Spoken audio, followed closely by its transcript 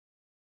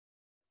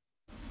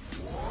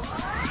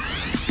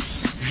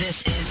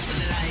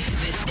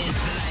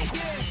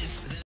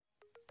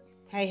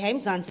Hey,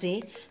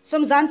 Mzansi. So,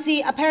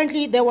 Mzansi,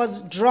 apparently there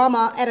was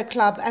drama at a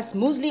club as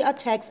Moozlie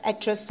attacks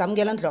actress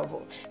Samkelo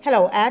Ndlovu.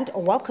 Hello and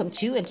welcome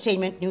to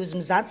Entertainment News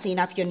Mzansi.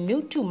 Now, if you're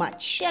new to my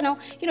channel,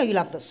 you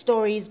love the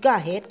stories, go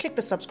ahead, click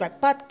the subscribe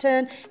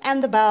button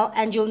and the bell,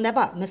 and you'll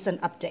never miss an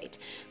update.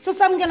 So,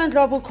 Samkelo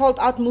Ndlovu called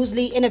out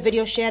Moozlie in a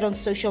video shared on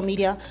social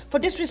media for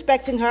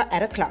disrespecting her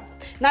at a club.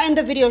 Now, in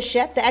the video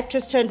shared, the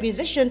actress turned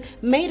musician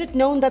made it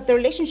known that the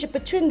relationship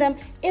between them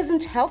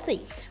isn't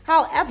healthy.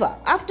 However,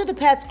 after the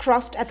paths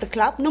crossed at the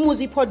club,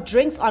 Moozlie poured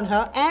drinks on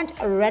her and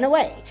ran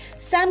away.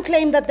 Sam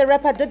claimed that the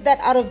rapper did that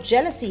out of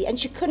jealousy and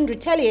she couldn't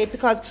retaliate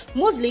because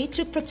Moozlie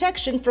took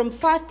protection from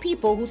 5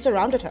 people who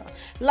surrounded her.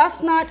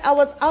 Last night, I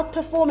was out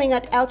performing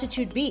at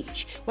Altitude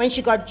Beach when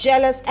she got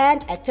jealous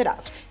and acted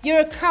out.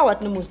 You're a coward,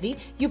 Moozlie.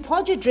 You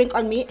poured your drink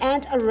on me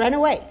and ran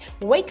away.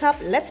 Wake up,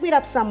 let's meet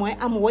up somewhere.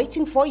 I'm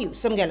waiting for you,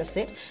 Samkelo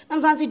said.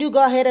 Mzansi, do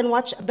go ahead and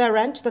watch the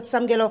rant that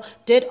Samkelo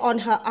did on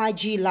her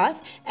IG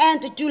live,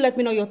 and do let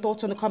me know your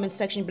thoughts on the comment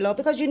section below,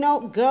 because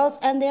girls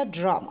and their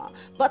drama.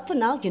 But for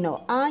now,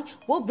 I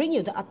will bring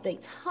you the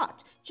updates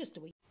hot just a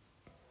week.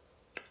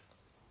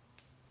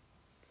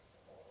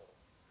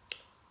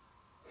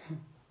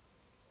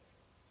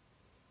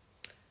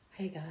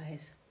 Hey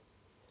guys,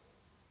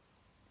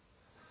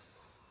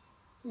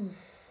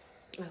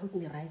 I hope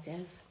you're right,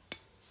 as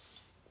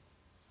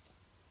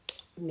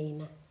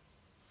Mina.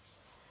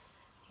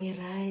 You're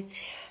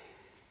right.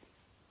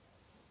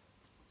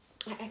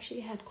 I actually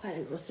had quite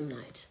an awesome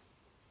night.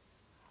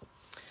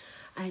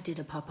 I did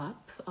a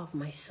pop-up of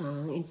my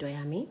song in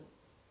Doyami,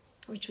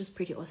 which was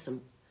pretty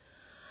awesome.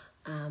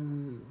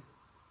 And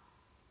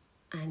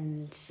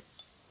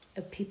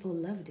people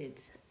loved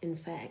it. In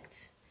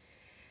fact,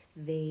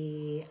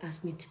 they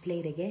asked me to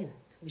play it again,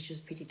 which was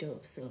pretty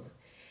dope. So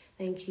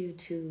thank you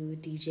to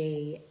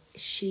DJ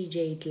She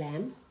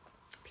Glam.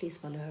 Please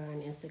follow her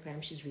on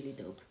Instagram. She's really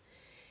dope.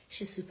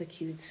 She's super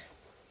cute.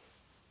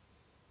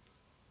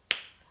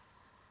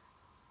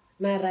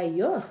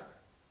 Marayo.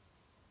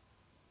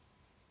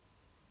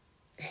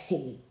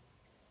 Hey.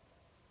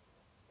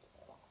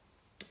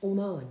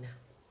 Umona.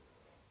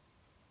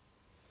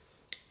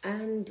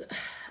 And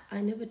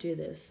I never do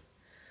this.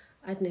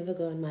 I'd never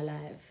go on my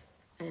live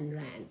and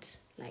rant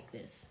like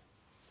this.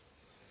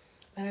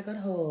 But I got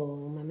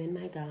home, I'm in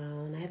my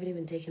gown, I haven't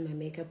even taken my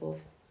makeup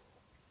off.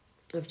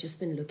 I've just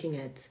been looking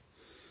at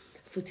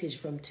footage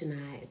from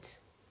tonight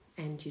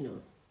and,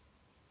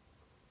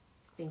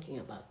 thinking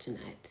about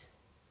tonight.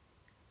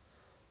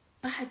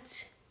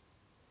 But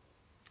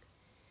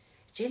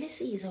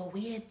jealousy is a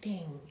weird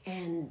thing,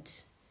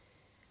 and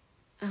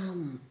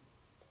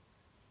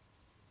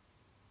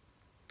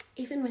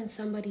even when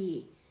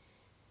somebody,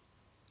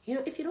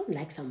 if you don't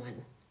like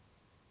someone,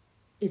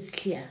 it's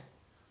clear.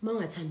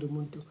 Mangathanda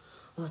umuntu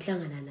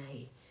awuhlangana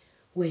naye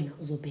wena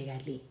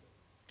uzobheka le,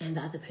 and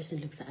the other person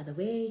looks the other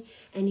way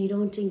and you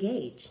don't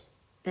engage.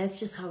 That's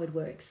just how it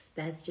works.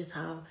 That's just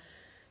how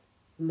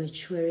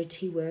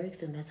maturity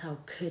works, and that's how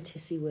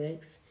courtesy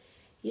works.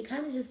 You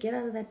kind of just get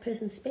out of that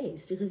person's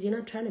space because you're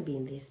not trying to be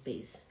in their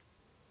space.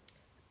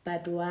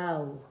 But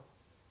wow.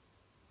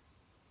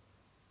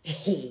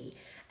 Hey,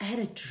 I had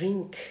a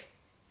drink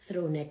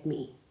thrown at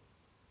me.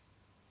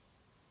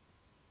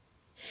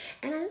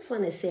 And I just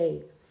want to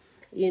say,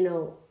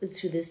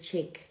 to this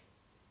chick,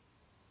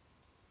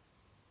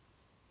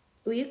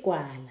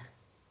 uyigwala,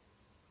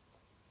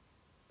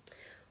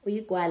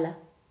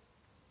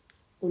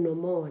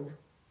 unomona.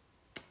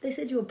 They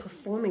said you were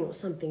performing or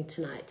something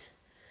tonight.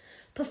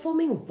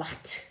 Performing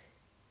what?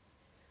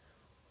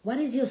 What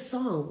is your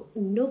song?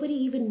 Nobody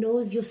even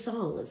knows your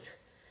songs.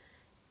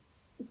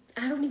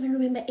 I don't even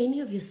remember any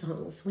of your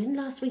songs. When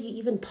last were you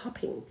even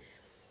popping?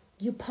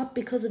 You pop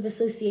because of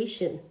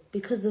association,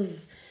 because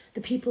of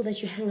the people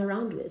that you hang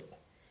around with.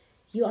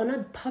 You are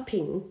not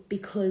popping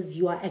because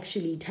you are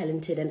actually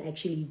talented and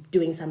actually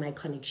doing some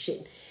iconic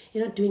shit.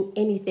 You're not doing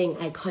anything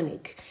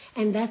iconic.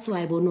 And that's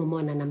why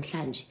bonomona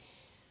namhlanje.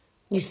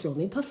 You saw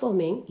me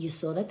performing, you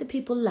saw that the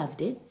people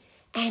loved it,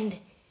 and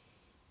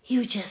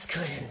you just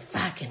couldn't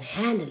fucking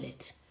handle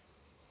it.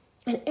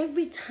 And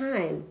every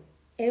time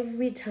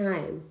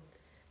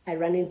I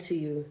run into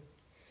you,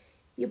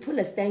 you pull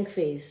a stank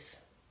face.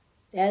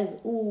 As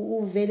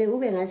uvele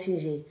ube ngathi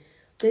nje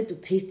qeda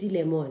tasty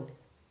lemon.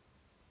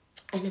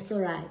 And it's all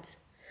right.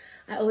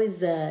 I always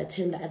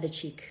turn the other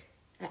cheek.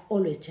 I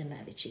always turn the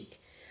other cheek.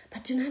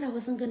 But tonight I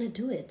wasn't going to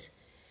do it.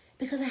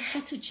 Because I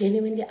had to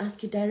genuinely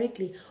ask you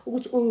directly,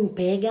 ukuthi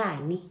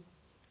ungibhekani?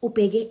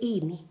 Ubheke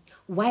ini?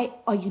 Why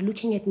are you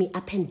looking at me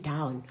up and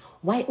down?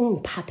 Why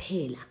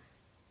ungiphaphela?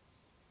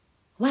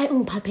 Why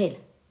ungiphaphela?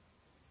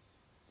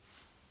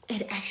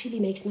 It actually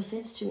makes no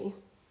sense to me.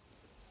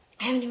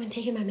 I haven't even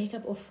taken my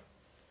makeup off.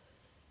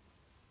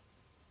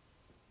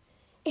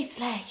 It's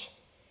like,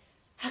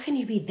 how can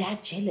you be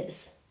that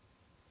jealous?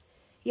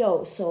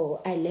 Yo,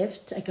 so I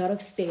left, I got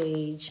off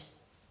stage.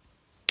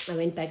 I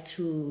went back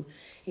to,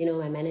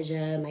 my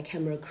manager, my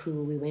camera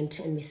crew. We went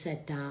and we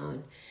sat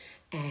down,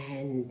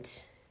 and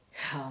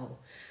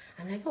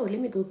I'm like, oh, let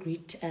me go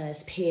greet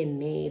Spay and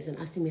Naves and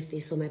ask them if they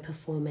saw my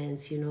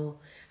performance, you know.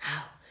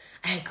 How?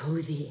 I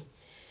go there.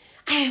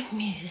 I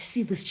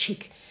see this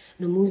chick,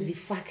 Moozlie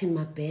fucking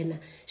Mabena.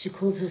 She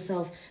calls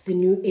herself the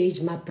new age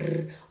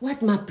Mabr.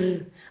 What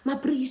Mabr?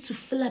 Mabr used to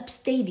fill up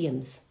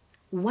stadiums.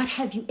 What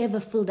have you ever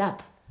filled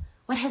up?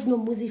 What has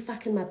Moozlie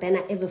fucking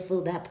Mabena ever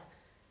filled up?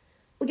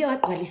 Uge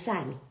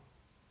waqwalisani.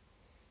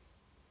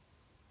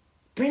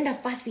 Brenda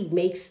Fassie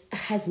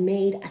has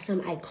made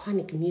some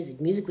iconic music.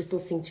 Music we still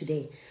sing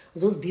today.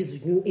 Those bees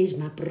with new age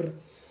Mabr.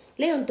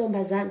 Leon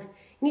Tombazan,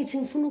 ngithi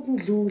ngifuna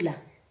ukundlula.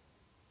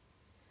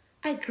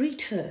 I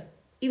greet her,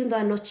 even though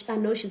I know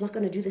she's not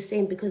going to do the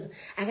same because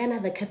I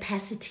got the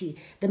capacity,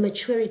 the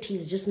maturity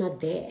is just not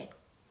there.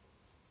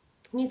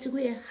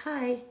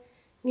 Hi,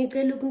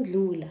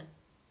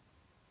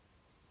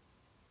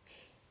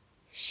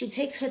 she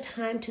takes her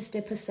time to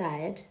step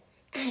aside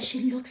and she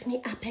looks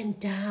me up and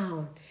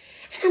down.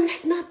 And I'm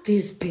like, not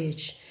this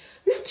bitch,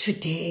 not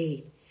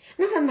today,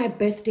 not on my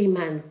birthday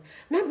month,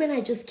 not when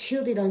I just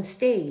killed it on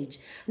stage,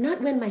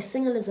 not when my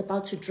single is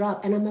about to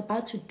drop and I'm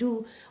about to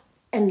do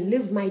and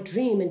live my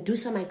dream and do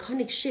some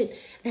iconic shit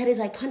that is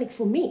iconic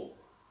for me.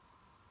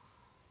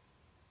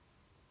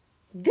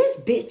 This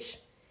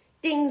bitch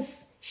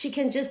thinks she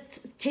can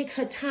just take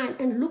her time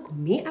and look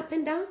me up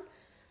and down.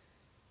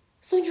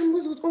 So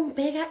ngiyambuza ukuthi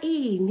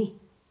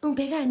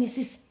ungibheka ini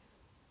sis?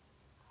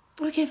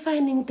 Okay,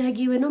 fine,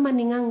 ngitakiwe noma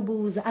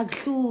ningangibuza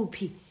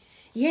akuhluphi.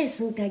 Yes,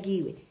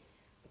 ngitakiwe.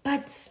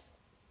 But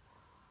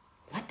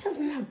what does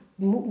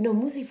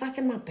Moozlie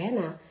fucking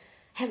Mabena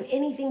have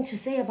anything to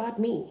say about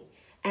me?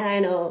 And I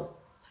know,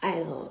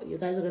 you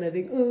guys are going to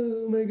think,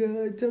 oh my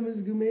God, Thomas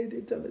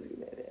Gumede.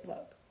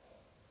 Fuck.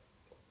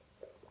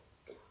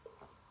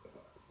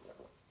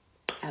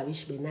 I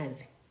wish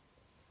Benazi.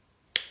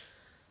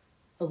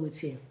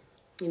 Oguti,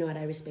 you know what,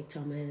 I respect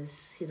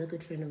Thomas. He's a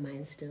good friend of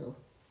mine still.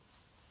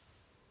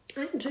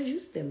 I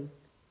introduced them.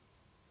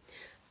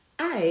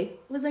 I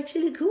was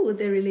actually cool with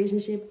their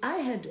relationship. I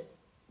had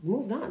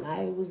moved on.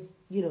 I was,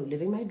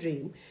 living my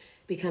dream,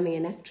 becoming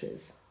an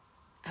actress.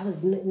 I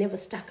was never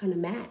stuck on a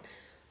mat.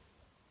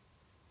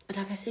 But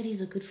like I said, he's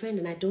a good friend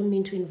and I don't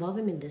mean to involve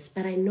him in this.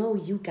 But I know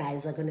you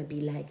guys are going to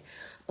be like,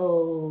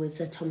 oh,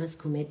 it's a Thomas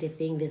Kumete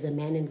thing. There's a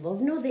man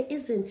involved. No, there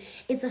isn't.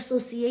 It's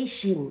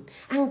association.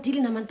 Ang dili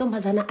naman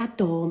tombazana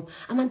atom.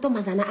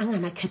 Amantombazana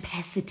angana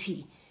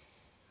capacity.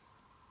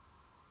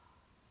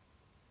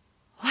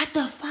 What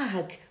the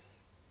fuck?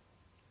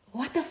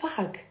 What the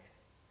fuck?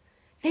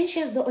 Then she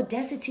has the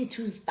audacity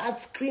to start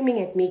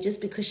screaming at me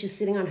just because she's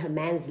sitting on her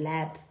man's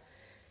lap.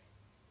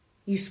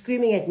 You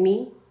screaming at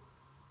me?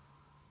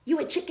 You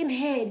a chicken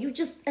head. You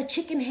just a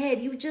chicken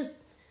head. You just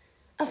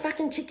a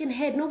fucking chicken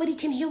head. Nobody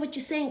can hear what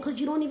you're saying because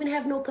you don't even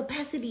have no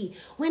capacity.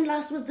 When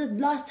was the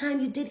last time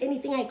you did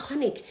anything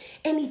iconic?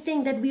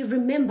 Anything that we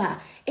remember?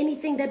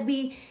 Anything that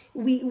we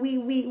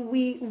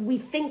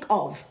think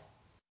of?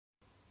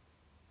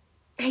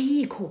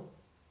 Ayiko.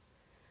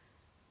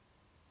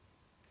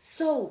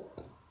 So,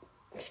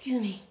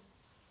 excuse me.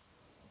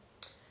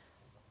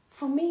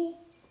 For me,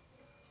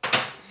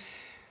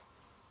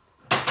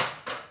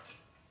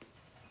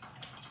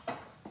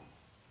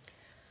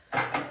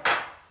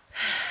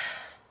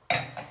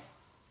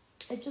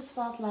 it just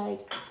felt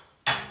like,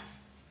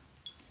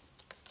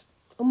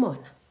 on.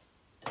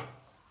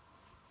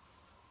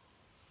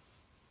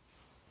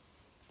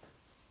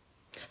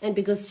 And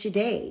because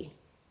today,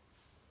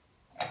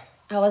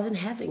 I wasn't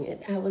having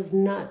it. I was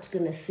not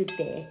going to sit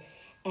there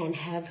and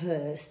have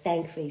her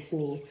stank face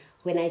me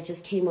when I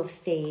just came off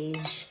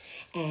stage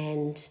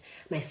and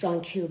my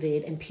song killed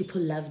it and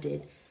people loved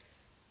it.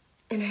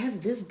 And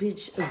have this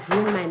bitch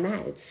ruin my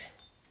night.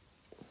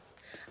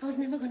 I was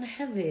never gonna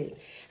have it.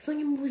 So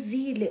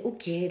ngimuzile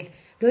ugel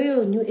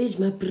loyo new age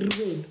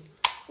mabhriweni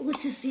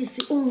ukuthi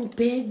sisi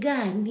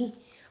ungibhekani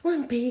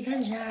wangibheki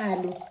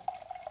kanjalo.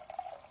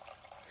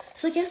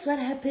 So guess what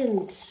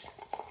happened?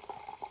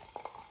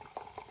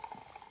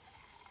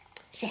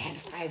 She had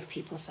 5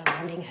 people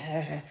surrounding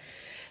her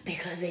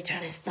because they're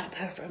trying to stop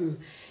her from,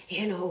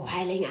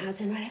 whiling out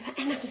and whatever.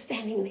 And I'm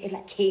standing there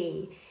like,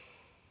 hey,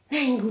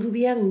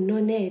 nayingulubi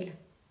yanginonela.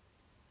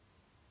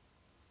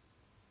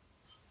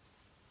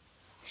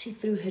 She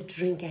threw her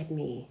drink at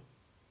me.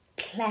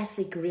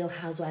 Classic Real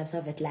Housewives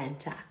of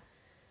Atlanta.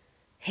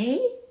 Hey?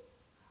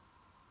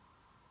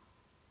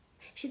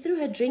 She threw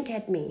her drink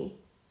at me.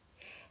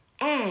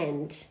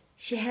 And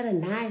she had a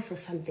knife or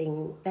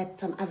something that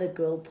some other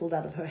girl pulled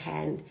out of her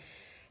hand.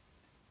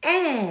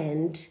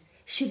 And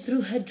she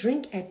threw her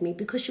drink at me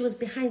because she was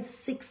behind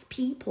 6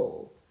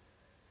 people.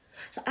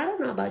 So I don't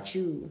know about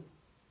you.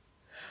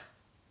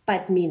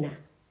 But mina,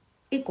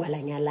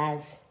 ikwala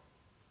nyalazi.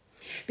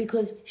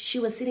 Because she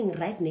was sitting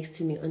right next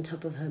to me on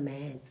top of her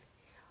man.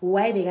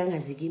 Why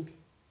begangazigimi?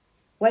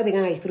 Why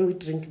beganga throw a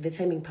drink the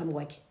time in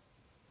pamwaki?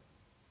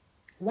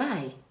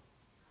 Why?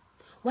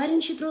 Why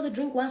didn't she throw the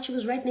drink while she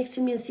was right next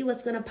to me and see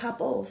what's gonna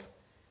pop off?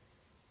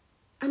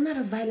 I'm not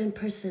a violent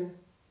person.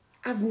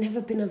 I've never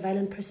been a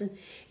violent person.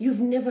 You've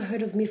never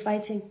heard of me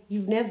fighting.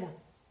 You've never.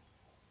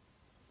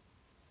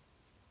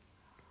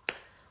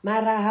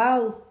 Mara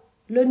how?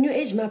 Lo new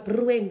age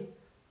mabruwen.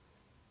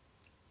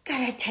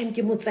 Kaya time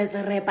ke mo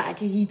tsetse repa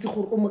ke itse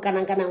gore o mo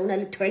kanang-kanang o na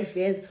le 12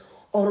 years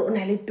or o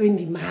na le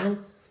 20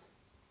 mang.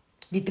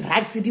 Di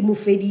drugs di mo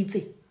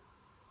feditse.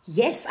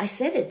 Yes, I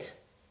said it.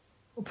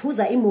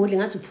 Uphuza imoli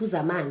ngathi uphuza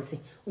amanzi.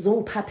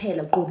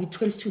 Uzongiphaphela uqoka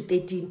 12 to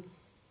 13.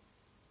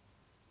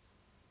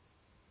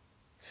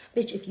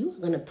 Bitch, if you are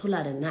going to pull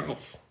out a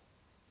knife,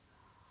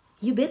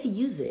 you better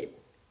use it.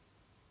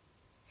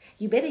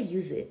 You better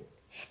use it.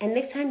 And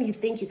next time you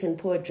think you can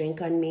pour a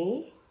drink on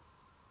me,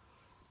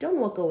 don't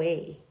walk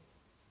away.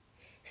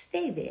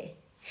 Stay there.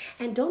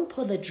 And don't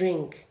pour the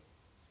drink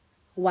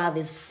while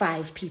there's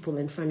 5 people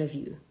in front of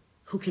you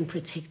who can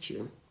protect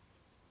you.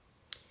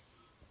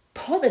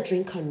 Pour the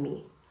drink on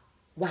me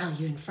while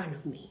you're in front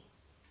of me.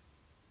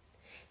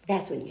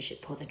 That's when you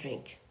should pour the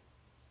drink.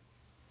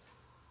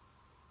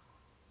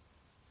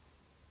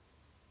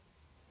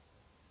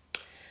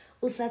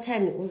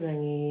 Usathani uza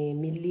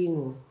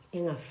ngemilingo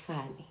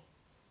engafani.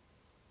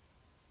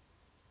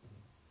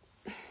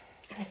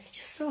 And it's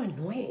just so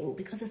annoying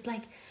because it's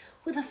like,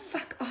 who the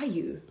fuck are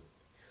you?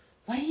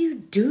 What do you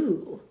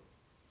do?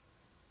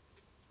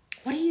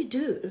 What do you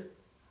do?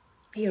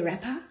 Are you a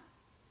rapper?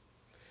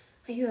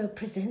 Are you a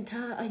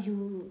presenter? Are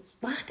you...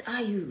 What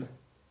are you?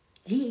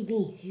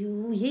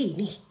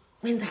 Yini.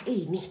 Wenza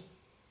ini.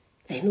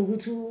 Then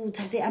ukuthi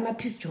uthathe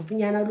ama-piece job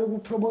nyana loku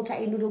promoter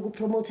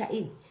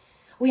ini.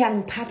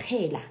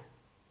 Uyangiphaphela.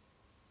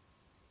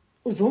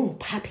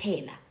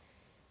 Uzongiphaphela.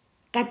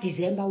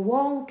 KaDisemba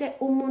wonke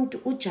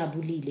umuntu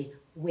ujabulile,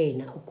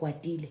 wena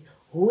ukwatile.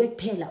 Uwe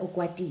kuphela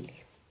ukwatile.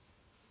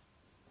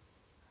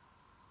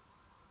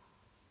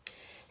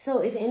 So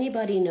if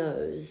anybody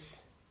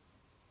knows,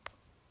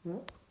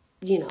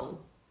 you know,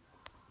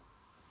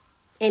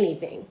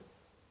 anything,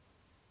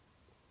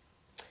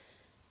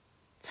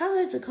 tell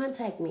her to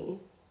contact me.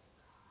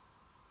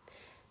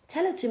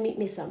 Tell her to meet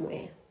me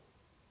somewhere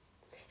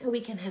and we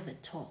can have a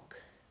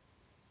talk.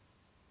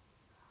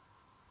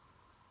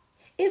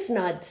 If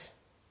not,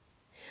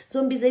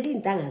 zombizela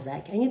intanga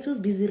zakhe. Angithi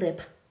uzibizi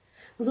rapper.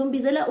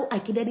 Zombizela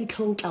uAkida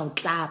ditlhongtla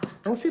utlapa.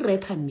 Angisi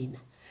rapper mina.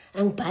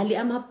 Angibhali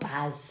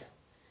amabhaz.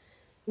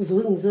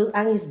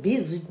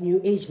 Angisibizi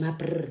new age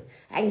mabrr.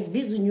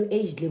 Angisibizi new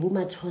age lebu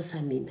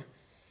mathosa mina.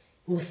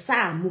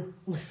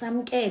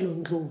 Samkelo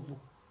Ndlovu.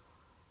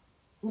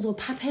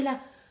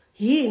 Ngizophaphela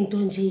yinto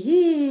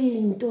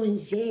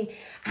nje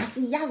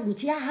asiyazi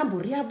ukuthi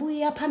yahamba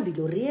riyabuya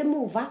phambili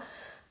riyemuva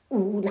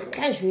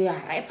namhlanje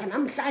uyarapha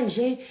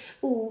namhlanje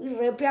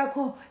irap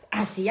yakho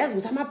asiyazi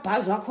ukuthi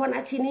amabhazi wakhona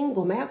athini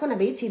ingoma yakho na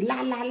beyithi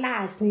la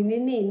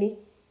nini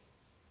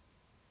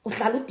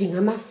uhlala udinga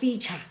ama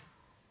feature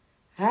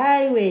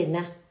hayi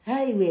wena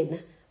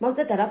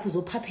mawuqeda lapho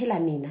uzophaphela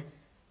mina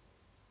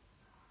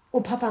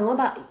Papa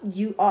ngoba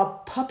you are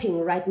popping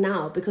right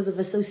now because of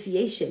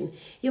association.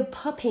 You're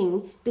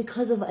popping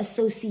because of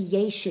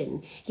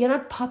association. You're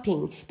not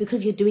popping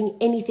because you're doing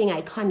anything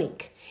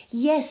iconic.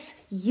 Yes,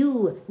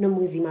 you,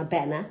 Nomuzi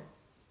Mabana.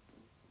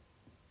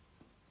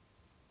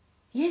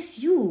 Yes,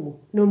 you,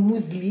 no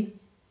Moozlie.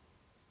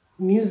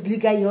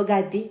 Moozlie ka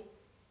yogati.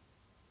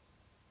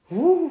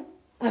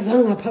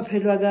 Azanga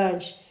papelwa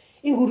kanje.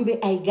 Ingulube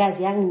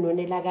ayigazi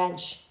yanginonela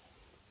kanje.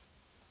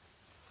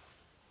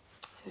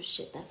 Oh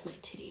shit, that's my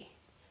titty.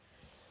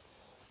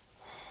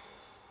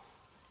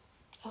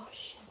 Oh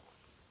shit.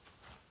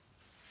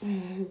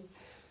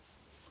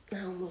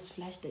 I almost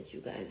flashed at you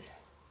guys.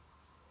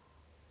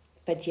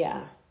 But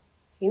yeah,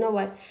 you know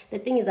what? The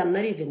thing is, I'm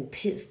not even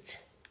pissed.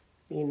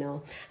 You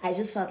know, I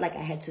just felt like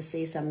I had to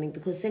say something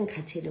because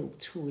sengikhathele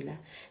ukuthula,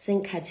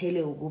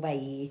 sengikhathele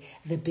ukuba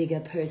the bigger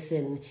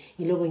person.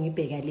 Iloko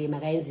ngibheka le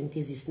makayenza into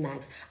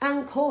ezisinacks.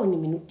 Angikhoni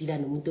mina ukudila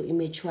nomuntu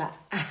immature.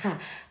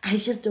 I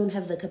just don't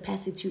have the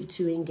capacity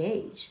to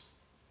engage.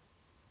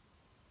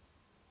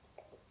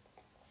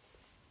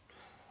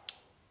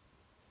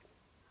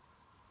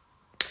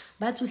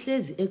 Bathi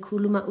uhlezi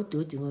ekhuluma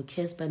udodi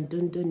ngoCasper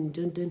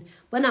ntontoni.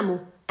 Bona mo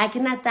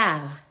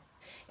akinataba.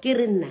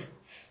 Kirina.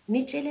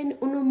 Nitsheleni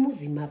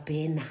unomuzi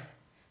mabhena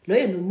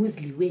loyo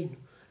noMoozlie wenu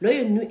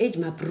loyo new age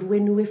mabru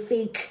wenu we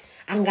fake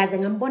angaze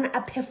ngambona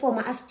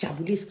aperforma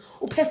asijabulisa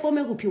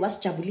uperforme kuphi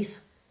wasijabulisa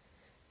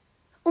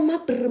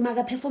umabru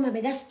maka performa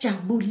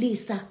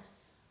bekasijabulisa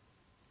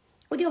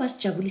uke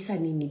wasijabulisa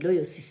nini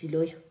loyo sisi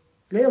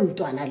loyo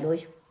mntwana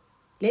loyo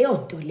leyo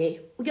nto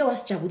leyo uke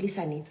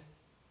wasijabulisa nini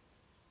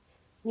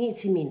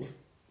ngithi mina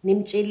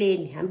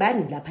nimtsheleni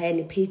hambani lapha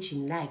yana page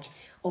like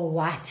or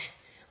what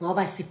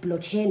ngoba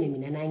siblockene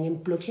mina naye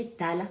ngimblocke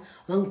kudala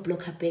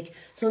wangiblocka back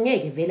so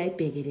ngeke vela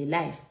ibhekele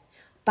live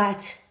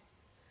but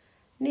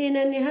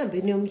nina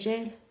nihambe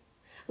niyomtshela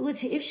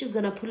ukuthi if she's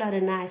going to pull out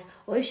a knife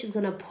or if she's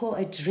going to pour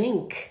a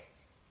drink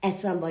at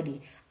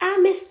somebody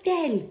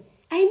Estelle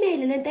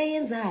ayimele lento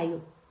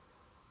ayenzayo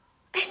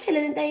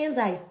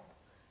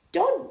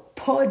don't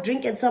pour a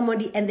drink at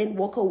somebody and then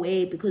walk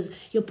away because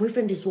your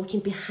boyfriend is walking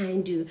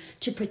behind you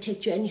to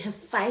protect you and you have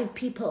 5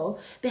 people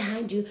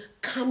behind you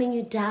calming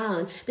you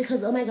down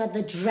because, oh my God,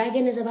 the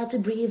dragon is about to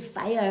breathe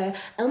fire.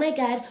 Oh my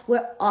God,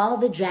 we're all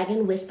the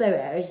dragon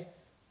whisperers.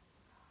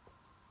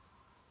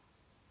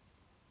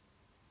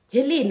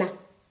 Helena.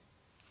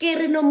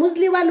 Kere no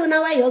Moozlie wa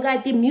lona wa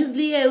yogurt,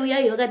 Moozlie e ya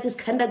yogurt is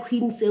kanda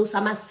queen sale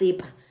sama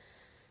sepa.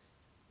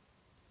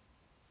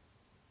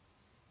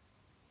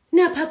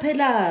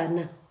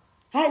 Niyaphaphelana.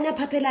 Hayi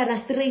niyaphaphelana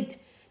straight.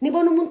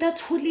 Nibona umuntu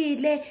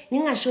athulile,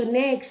 ningasho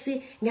next,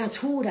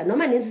 ngiyathula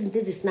noma nenza izinto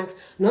ezisnacks,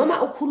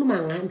 noma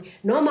ukhuluma ngami,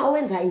 noma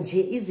owenza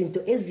nje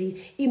izinto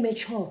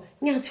ezi-immature,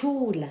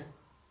 ngiyathula.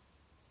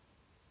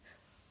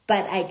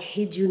 But I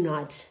kid you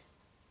not.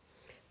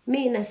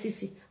 Mina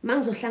sisi,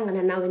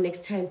 mangizohlangana nawe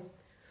next time.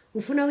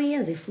 Ngifuna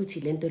uyenze futhi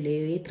lento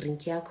leyo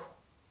ye-drink yakho.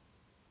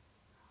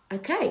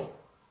 Okay?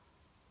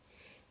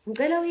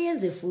 Ngicela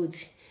uyenze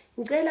futhi.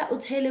 Ngicela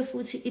uthele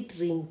futhi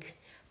i-drink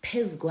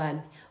phezu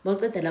kwami.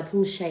 Mawuqeda lapho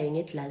ungishaye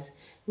ngeglass.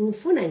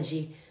 Ngifuna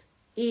nje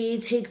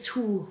i-take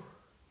 2.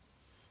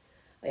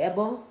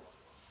 Yabo?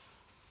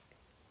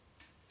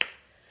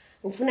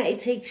 Ngifuna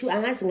i-take 2.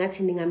 Angazi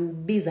ngathi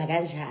ningambiza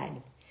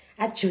kanjani.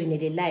 Ajoyine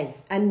le live.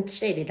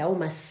 Anitshele lawo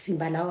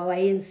masimba lawa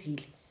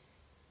wayenzile.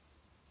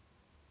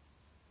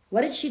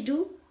 What did she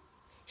do?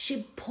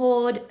 She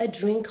poured a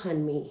drink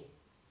on me.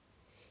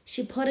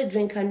 She poured a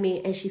drink on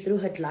me and she threw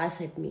her glass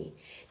at me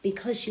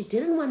because she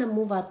didn't want to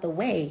move out the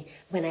way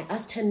when I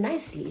asked her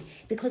nicely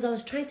because I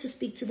was trying to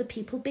speak to the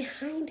people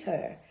behind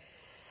her.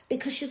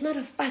 Because she's not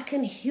a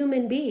fucking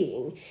human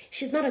being.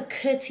 She's not a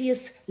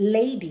courteous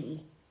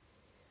lady.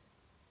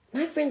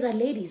 My friends are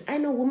ladies. I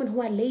know women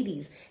who are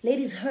ladies.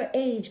 Ladies her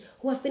age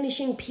who are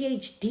finishing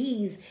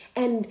PhDs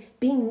and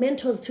being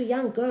mentors to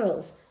young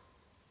girls.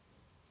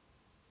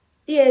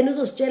 Yeah,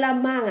 nuzositshela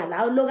manga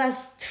la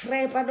lokas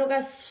trepa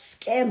lokas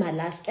scammer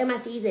la scammer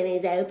season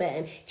is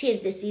open.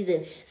 Tis the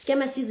season.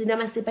 Scammer season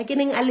amasepa ke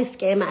neng ali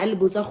scammer ali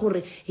botsa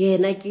gore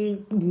yena ke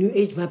new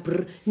age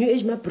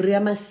mapre ya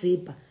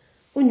masepa.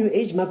 U new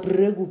age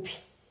mapre kuphi?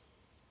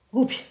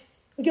 Kuphi?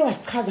 Uke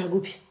wasichaza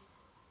kuphi?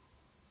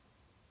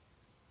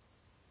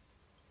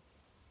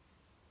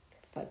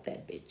 Fuck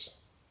that bitch.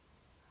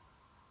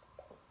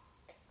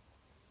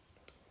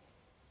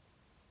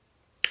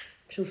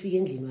 Shofike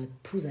endlini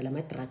waphuza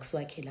lama drugs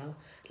wakhe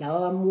lawa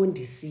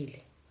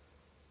wamondisile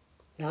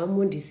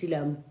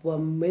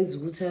wamenza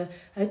ukuthi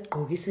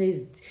agqokise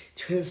iz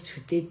 12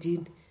 to 13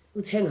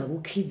 uthenga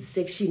ku kids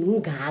section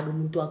ungaka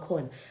umuntu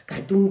wakhona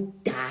kanti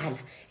umdala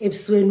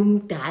ebusweni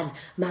umdala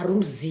mara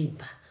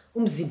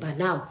umzimba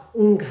nawo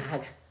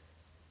ungaka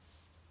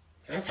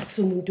ngathi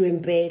akusumuntu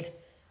wempela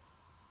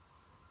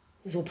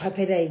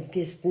uzophaphela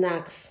this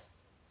snacks.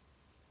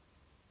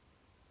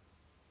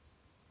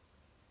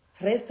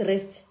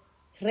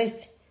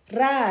 Rest.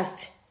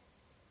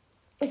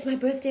 It's my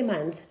birthday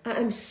month.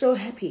 I'm so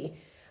happy.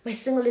 My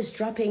single is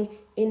dropping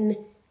in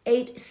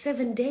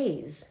 7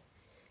 days.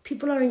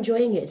 People are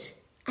enjoying it.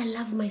 I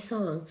love my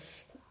song.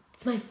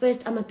 It's my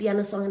first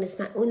Amapiano song and it's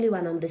my only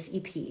one on this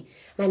EP.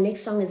 My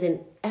next song is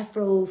an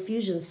Afro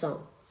fusion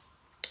song.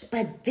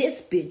 But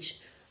this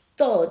bitch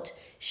thought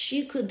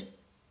she could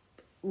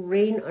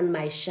rain on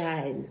my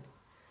shine.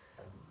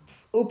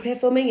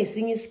 Performing a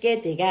singing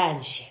skate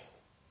kanje.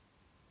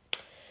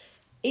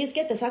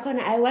 Isikete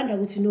sakhona I wonder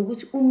ukuthi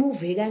nokuthi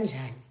umuve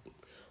kanjani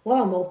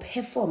ngoba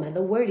mawuperforma,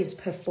 the word is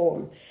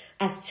perform.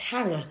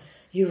 Asithanga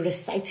you're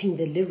reciting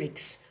the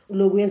lyrics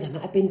lokuyenza ama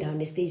up and down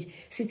the stage.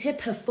 Sithe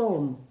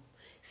perform,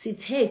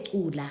 sithe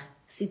cula,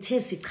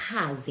 sithe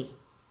sichaze.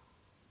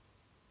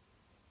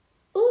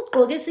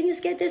 Ugqoke esinye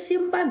isikete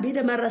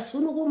simbambile mara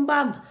sifuna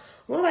ukumbamba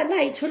ngoba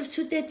nayi 12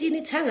 to 13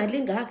 ithanga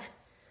lingaka.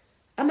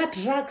 Ama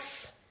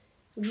drugs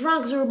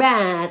are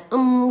bad.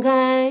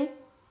 Okay,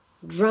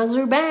 drugs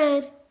are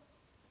bad.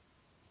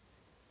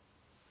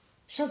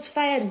 Shots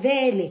fired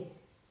vele.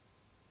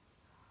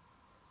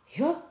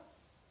 Yo.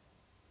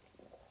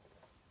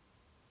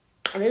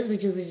 This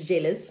bitch is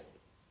jealous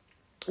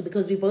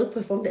because we both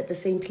performed at the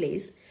same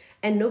place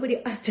and nobody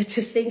asked her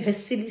to sing her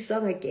silly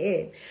song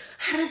again.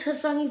 How does her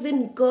song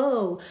even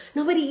go?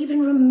 Nobody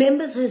even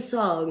remembers her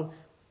song.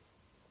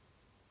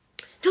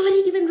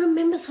 Nobody even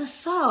remembers her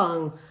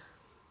song.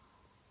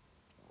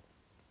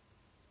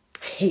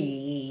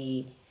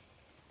 Hey.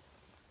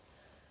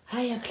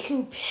 Hi,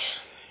 Aklupi.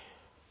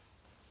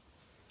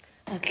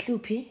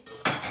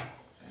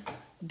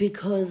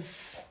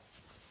 Because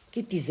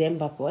it's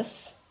December,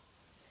 boss.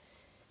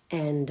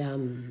 And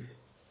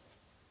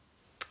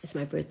it's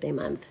my birthday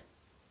month.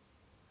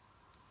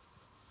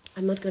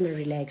 I'm not gonna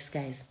relax,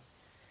 guys.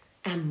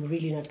 I'm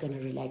really not gonna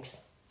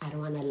relax. I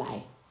don't wanna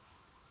lie.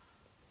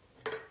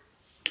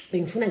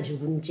 Bengifuna nje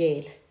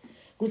ukunitshela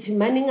ukuthi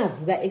manje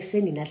ngavuka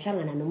ekseni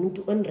nahlangana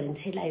nomuntu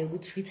onrentelayo ku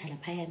Twitter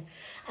laphayana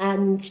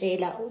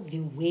antshela the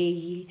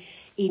way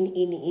in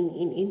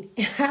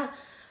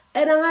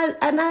and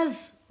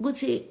anazi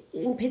ukuthi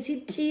ngiphethe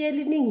itiye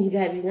eliningi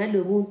kabi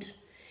ngalomuntu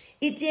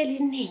itiye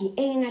eliningi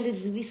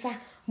engingaliribisa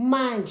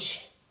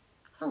manje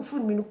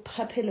angifuni mina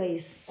ukuphaphelwa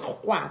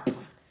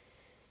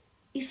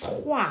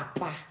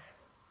isikhwapa.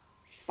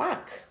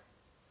 Fuck.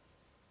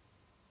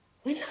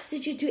 When last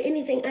did you do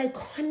anything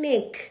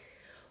iconic?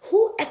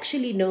 Who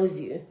actually knows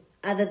you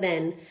other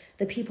than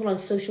the people on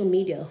social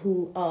media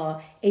who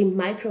are a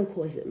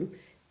microcosm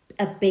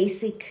a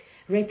basic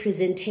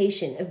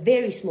representation, a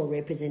very small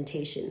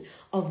representation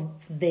of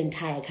the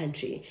entire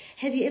country.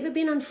 Have you ever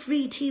been on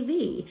free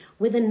TV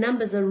where the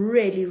numbers are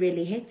really,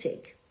 really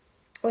hectic?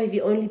 Or have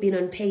you only been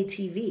on paid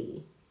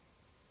TV?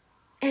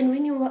 And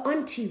when you were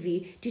on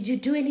TV, did you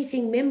do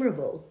anything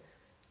memorable?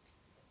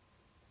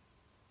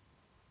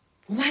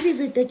 What is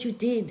it that you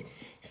did?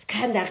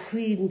 Skanda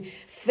Queen,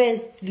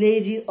 First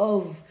Lady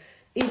of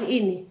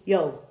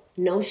Yo,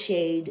 no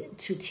shade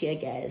to Tear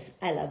Gas.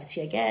 I love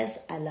Tear Gas.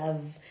 I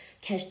love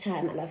Cash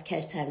Time. I love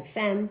Cash Time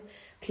fam.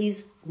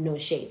 Please, no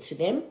shade to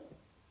them.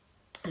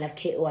 I love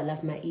KO. I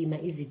love my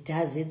Easy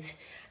does it.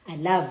 I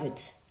love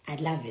it. I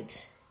love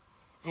it.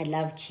 I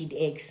love Kid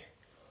X.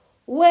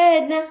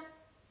 Wena.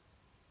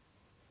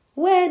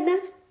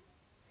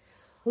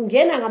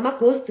 Ungena ngama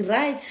ghost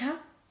writer.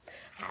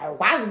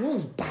 Awazi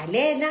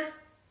ukuzibhalela.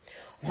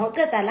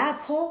 Ngoqeda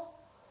lapho,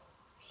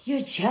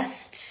 you're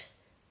just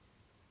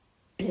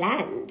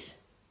bland.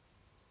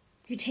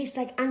 You taste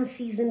like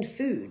unseasoned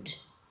food.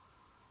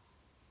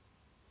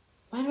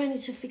 Why do I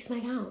need to fix my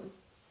gown?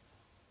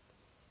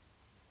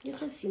 You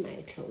can't see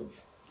my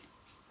clothes.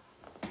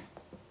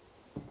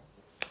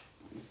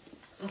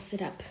 I'll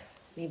sit up.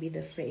 Maybe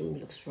the frame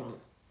looks wrong.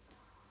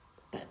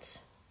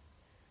 But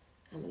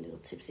I'm a little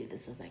tipsy.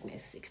 This is like my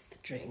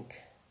 6th drink.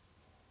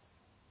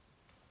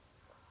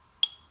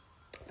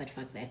 But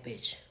fuck that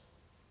bitch.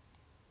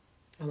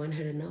 I want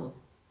her to know.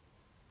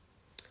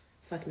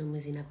 Fuck no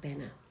muzina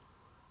pena.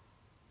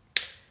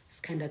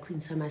 Skanda Queen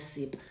Summer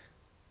Sip.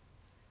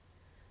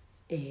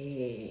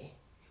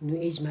 New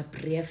Age my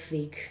prayer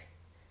fake.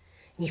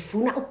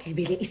 Ngifuna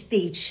ugibele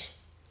istage.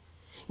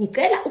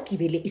 Ngicela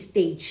ugibele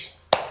istage.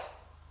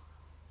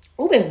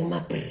 Ube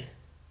umabr.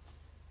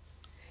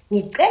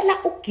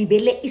 Ngicela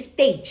ugibele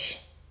istage.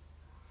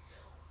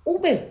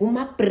 Ube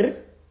umabr.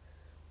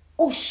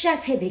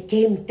 Ushuthe the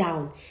game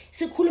down.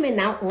 Sikhulume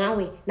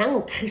ngawe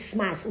nango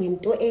Christmas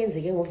ngento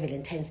eyenzeke ngo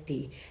Valentine's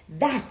Day.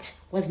 That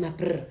was my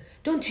brr.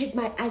 Don't take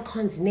my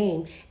icon's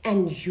name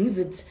and use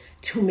it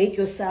to make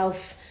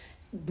yourself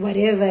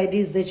whatever it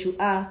is that you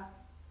are.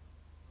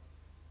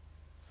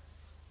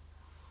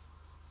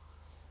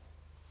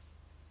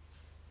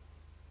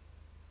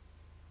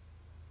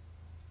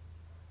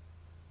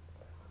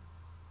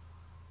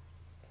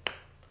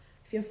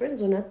 If your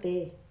friends were not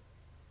there,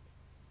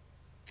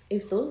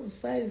 if those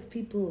 5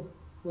 people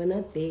were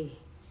not there,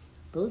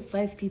 those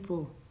 5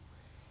 people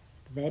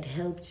that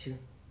helped you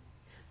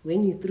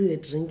when you threw a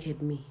drink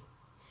at me,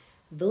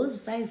 those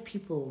 5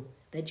 people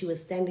that you were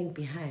standing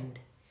behind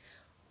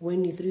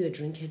when you threw a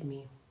drink at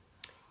me,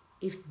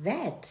 if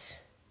that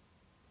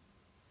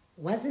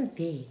wasn't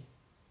there,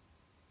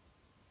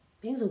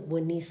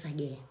 bengizokubonisa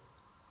ke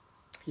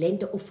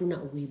lento ofuna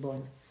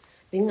ukuyibona.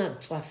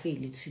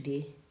 Bengakutswafeli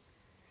today.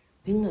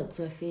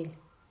 Bengakutswafeli.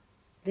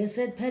 They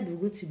said pad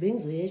ukuthi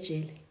bengizoya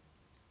ejele.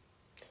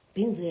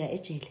 Bengizoya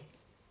ejele.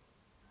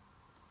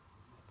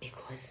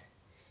 Because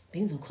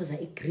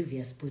bengizokhoza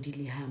i-grievous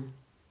bodily harm.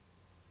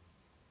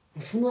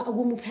 Ngifuna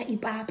ukumupha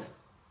ipapa.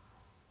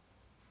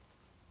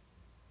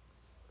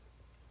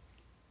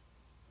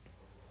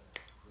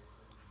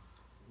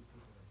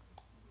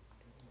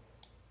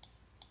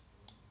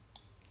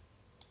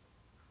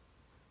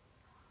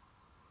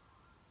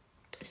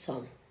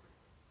 So,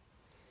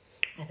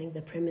 I think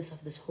the premise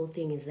of this whole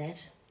thing is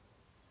that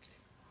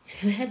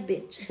that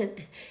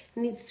bitch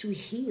needs to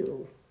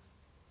heal.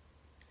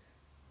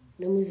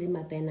 No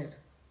muzima pena.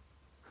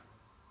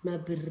 Ma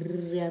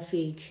brrra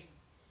fake.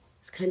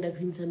 It's kind of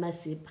Queen Summer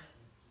Sip.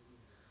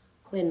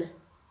 When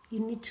you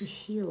need to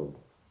heal.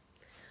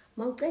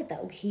 Mawuqeda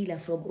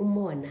ukuheala from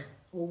umona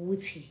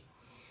ukuthi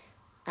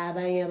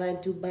abanye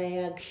abantu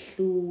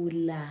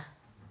bayakuhlula.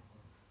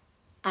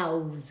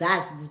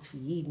 Awuzazi ukuthi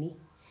yini.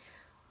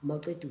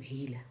 Mawuqeda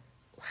ukuheala.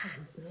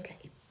 Uhambe uyodla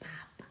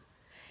ipapa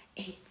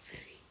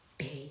every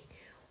day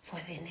for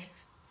the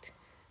next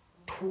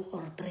 2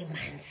 or 3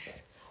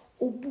 months.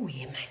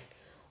 Ubuye man.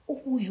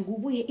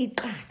 Kubuye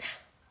iqatha.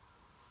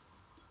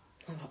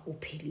 Ngoba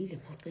uphelile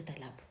mawuqeda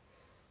lapho.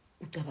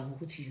 Ucabanga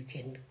ukuthi you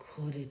can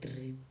call it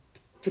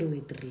through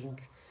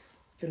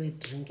a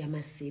drink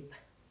yamasipha.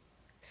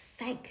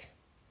 Psych.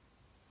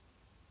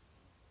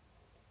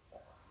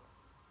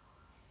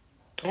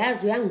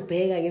 Yazi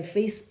uyangibheka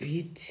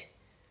ngeFacebeat.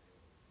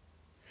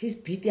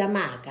 Facebeat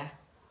yamaka.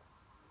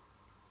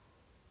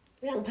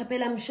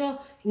 Uyangiphaphela msho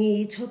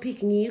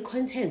ngiyi-topic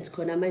ngiyi-content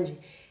khona manje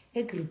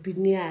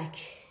egroupini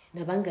yakhe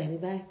nabangani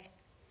bakhe.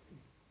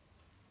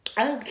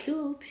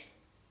 Akuhluphi.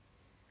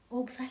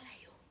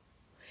 Okusalayo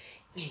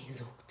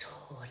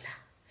ngizokuthola.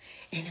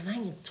 And uma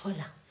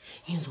ngikuthola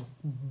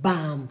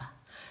ngizokubamba.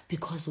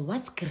 Because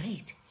what's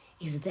great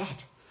is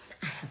that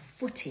I have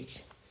footage.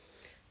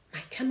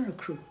 My camera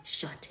crew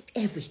shot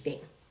everything.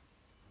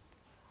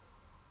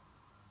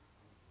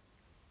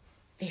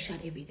 They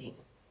shot everything.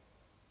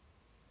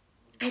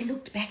 I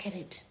looked back at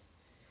it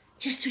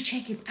just to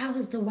check if I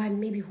was the one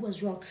maybe who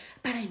was wrong.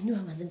 But I knew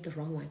I wasn't the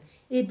wrong one.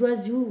 It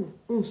was you.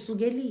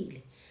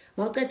 Ngisukelile.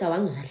 Mawuqeda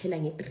wangilahlela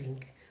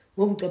ngedrink.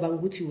 Ngoba ucabanga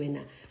ukuthi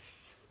wena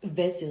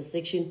that's your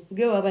section.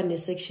 Uke waba ne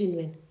section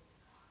wena.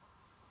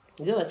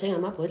 Ngeke wathenga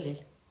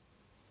amabhodlela.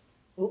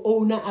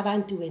 U-owner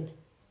abantu wena.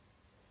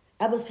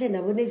 Abosiphenda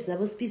abonevis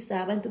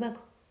nabospista abantu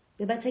bakho.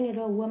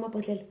 Bebathengelwa uwe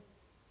amabhodlela.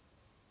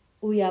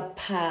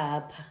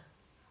 Uyaphapha.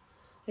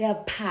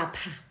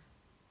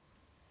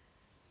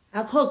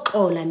 Akho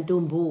xola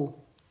ntombo.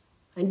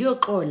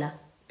 Andiyoxola.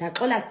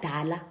 Ndaxola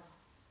kudala.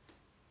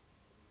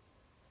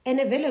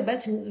 Ene vele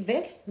bathi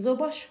vele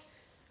zoboshwa.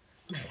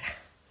 Mara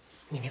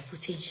mina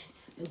footage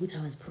ukuthi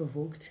I was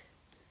provoked.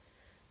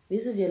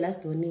 This is your last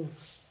warning.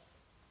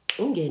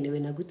 Ungene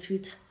wena ku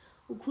Twitter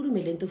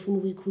ukhulume lento ofuna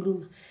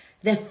ukuyikhuluma.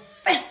 The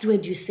first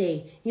word you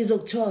say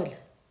ngizokuthola.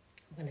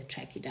 I'm going to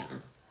track you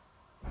down.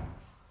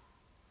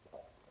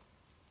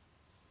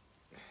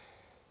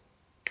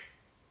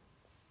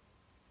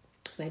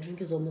 My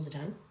drink is almost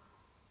done.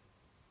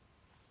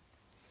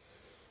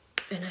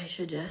 And I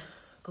should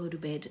go to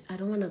bed. I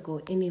don't want to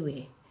go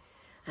anywhere.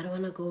 I don't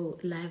want to go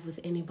live with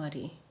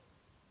anybody.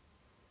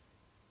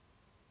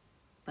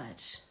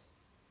 But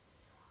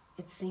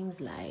it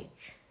seems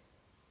like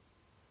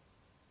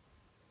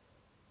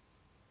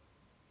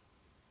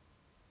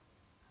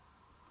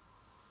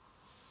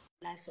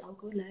live. So I'll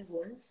go live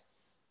once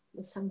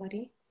with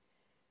somebody.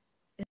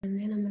 And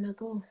then I'm going to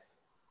go.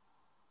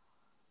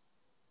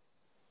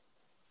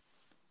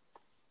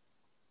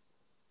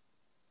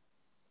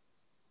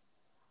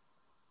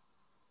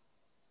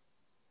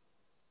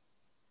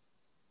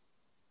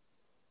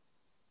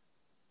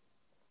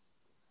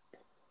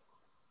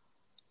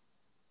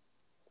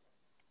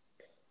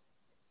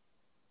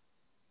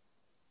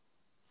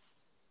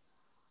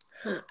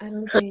 I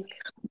don't think.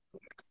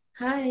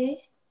 Hi.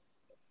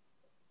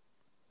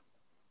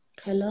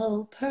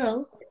 Hello,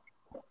 Pearl.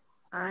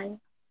 Hi.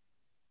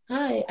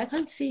 Hi, I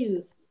can't see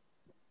you.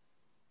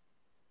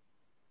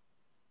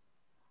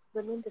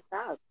 The wind is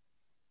out.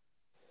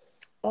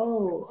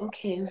 Oh,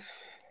 okay.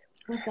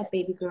 What's up,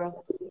 baby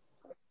girl?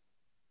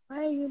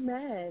 Why are you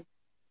mad?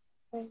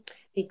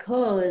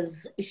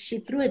 Because she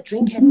threw a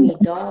drink at me,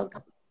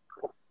 dog.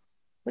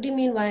 What do you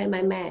mean, why am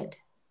I mad?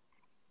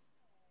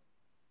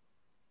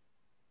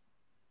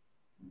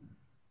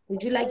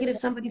 Would you like it if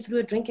somebody threw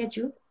a drink at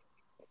you?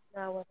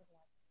 No, I wasn't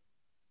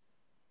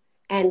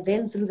And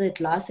then threw the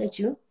glass at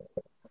you?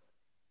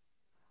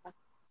 mad.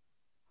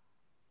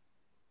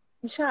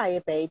 I'm shy,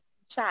 babe.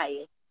 I'm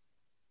shy.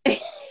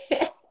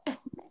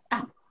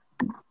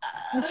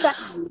 I'm shy.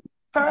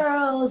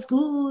 Pearl,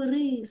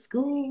 scoory.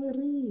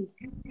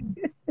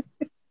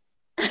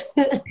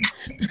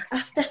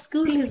 After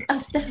school is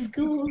after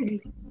school.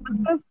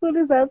 After school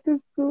is after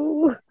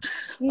school.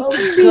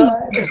 Oh,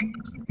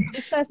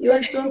 God. You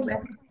are Shut so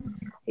bad.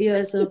 You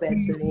are so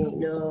bad for me.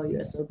 No, you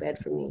are so bad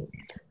for me.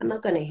 I'm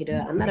not going to hit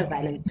her. I'm not a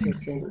violent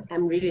person.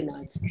 I'm really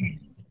not.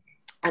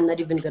 I'm not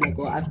even going to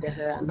go after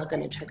her. I'm not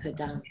going to track her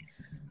down.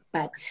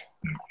 But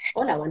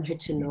all I want her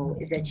to know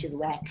is that she's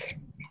whack.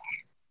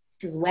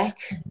 She's whack.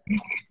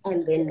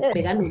 And then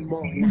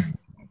Beganomona.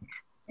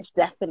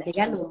 Definitely.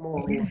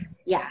 Beganomona.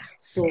 Yeah.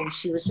 So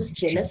she was just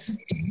jealous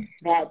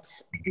that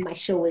my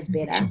show was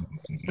better.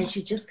 And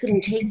she just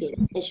couldn't take it.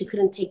 And she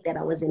couldn't take that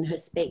I was in her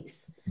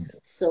space.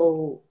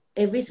 So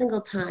every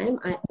single time,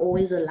 I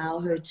always allow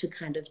her to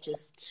kind of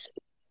just,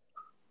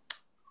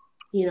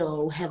 you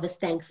know, have a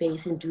stank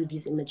face and do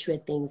these immature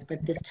things.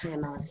 But this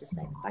time I was just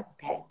like, fuck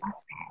that.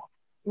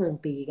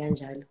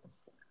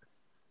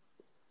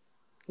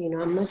 You know,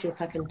 I'm not your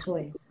fucking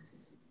toy.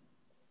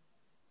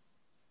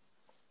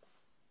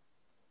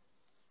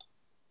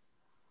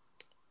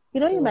 You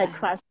know, So you might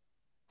crush.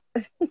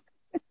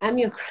 I'm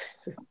your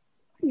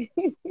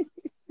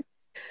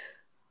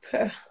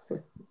Pearl.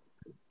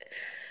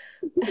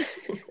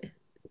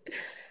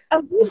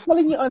 I've been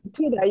following you on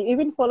Twitter. You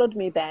even followed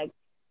me back.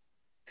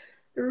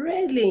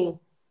 Really?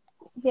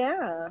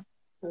 Yeah.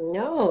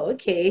 No,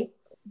 okay.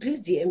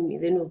 Please DM me,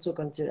 then we'll talk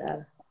on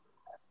Twitter.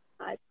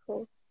 I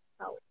cool.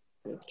 Oh,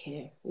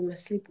 Okay. You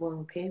must sleep well,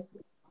 okay?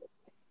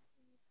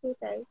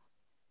 okay.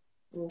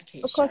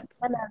 Okay, Of course, sharp.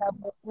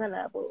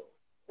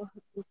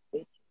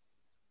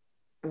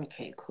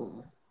 Okay,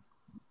 cool.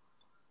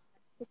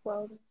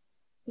 Well,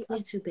 You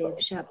too, babe.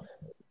 Sharp.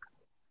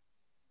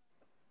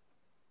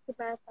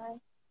 Goodbye, bye.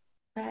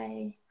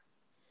 Bye.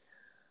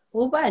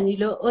 Ubani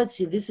lo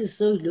othi, this is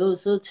so low,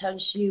 so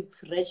township,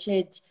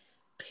 wretched.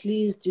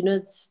 Please do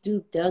not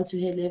stoop down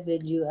to her level.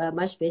 You are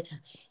much better.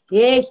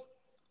 Hey,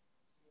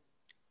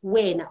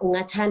 wena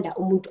ungathanda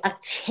umuntu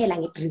akuthela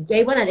ngedrink.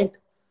 Uyayibona lento?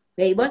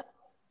 Uyayibona?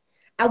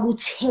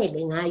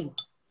 Akuthele ngayo.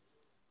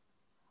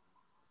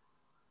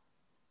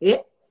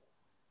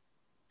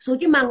 So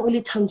ke mang o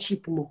le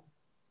township mo?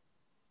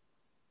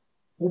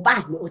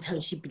 Ubani o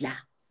township la?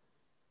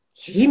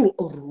 Him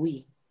or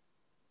we?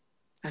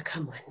 Ah,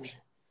 come on, man.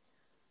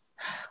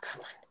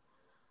 Come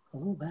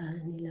on.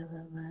 Ubani la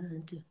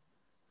bantu.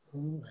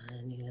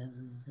 Ubani la.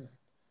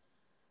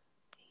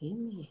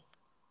 Himi.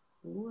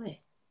 Uwe.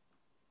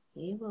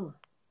 Yebo.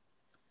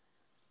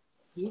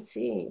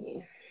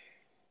 Yithi.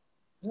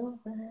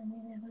 Ubani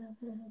la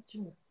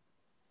bantu.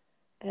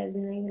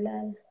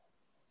 Azingilala.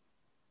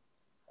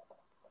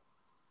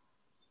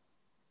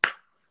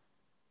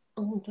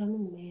 Umuntu wami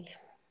ungimele.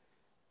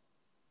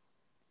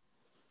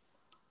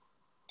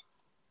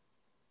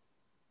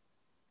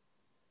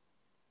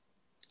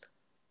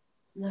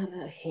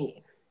 Mara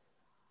he.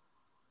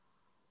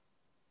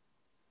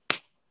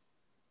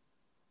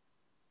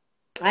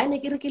 I ne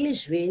ke re ke le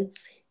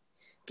jwetse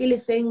ke le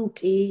feng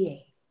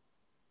tee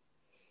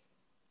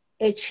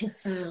e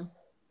tjhesang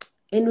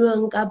e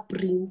nwang ka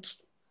brink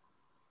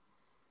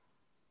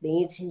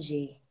bengithi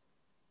nje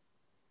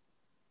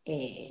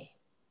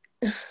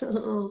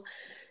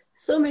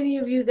so many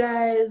of you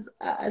guys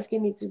are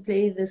asking me to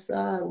play this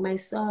song, my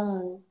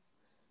song.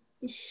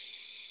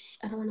 Shh,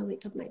 I don't want to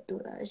wake up my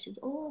daughter. She's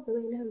all the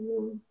way in her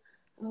room.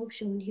 I hope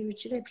she won't hear it.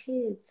 Should I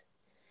play it?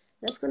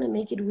 That's gonna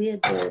make it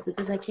weird though,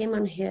 because I came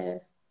on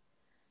here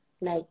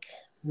like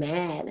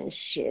mad and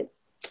shit.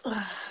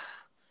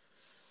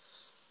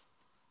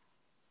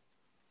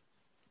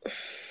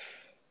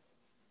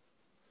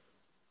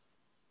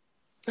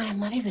 I'm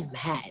not even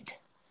mad.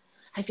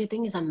 Like the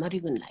thing is, I'm not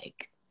even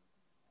like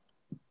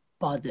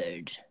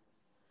bothered.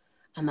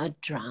 I'm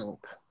not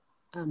drunk.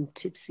 I'm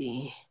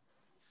tipsy.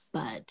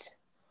 But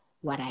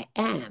what I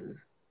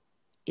am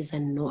is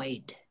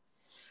annoyed.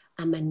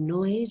 I'm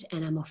annoyed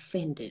and I'm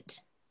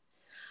offended.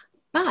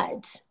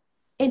 But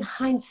in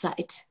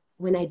hindsight,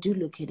 when I do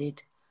look at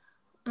it,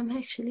 I'm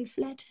actually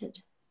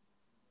flattered.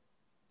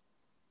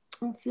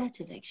 I'm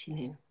flattered,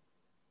 actually.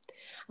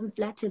 I'm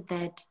flattered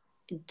that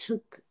it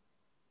took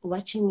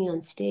watching me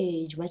on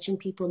stage, watching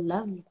people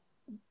love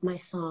my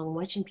song,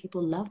 watching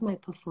people love my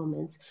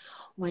performance,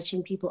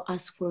 watching people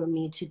ask for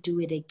me to do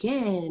it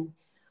again,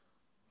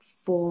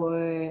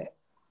 for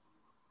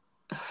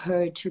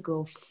her to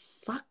go,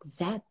 fuck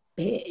that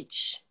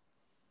bitch.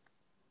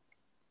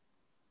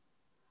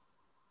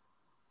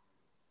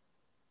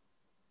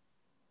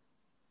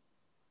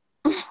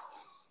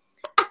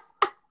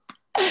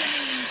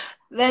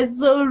 That's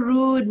so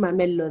rude,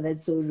 Mamello.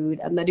 That's so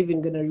rude. I'm not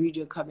even going to read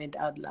your comment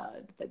out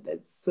loud, but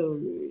that's so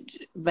rude.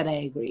 But I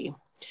agree.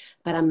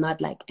 But I'm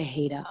not like a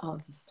hater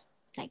of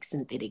like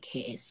synthetic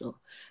hair, so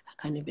I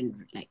can't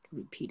even like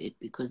repeat it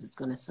because it's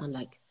going to sound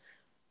like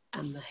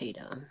I'm a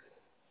hater.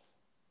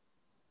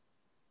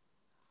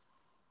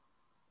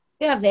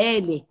 Yeah,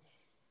 really.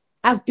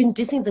 I've been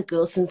dissing the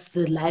girl since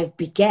the live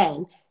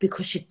began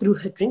because she threw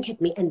her drink at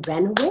me and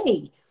ran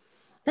away.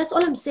 That's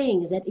all I'm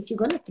saying, is that if you're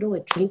going to throw a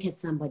drink at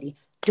somebody,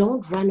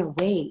 don't run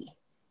away.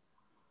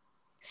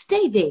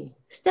 Stay there.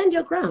 Stand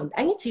your ground.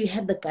 I need you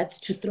had the guts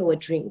to throw a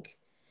drink.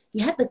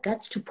 You had the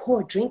guts to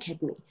pour a drink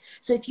at me.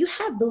 So if you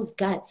have those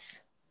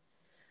guts,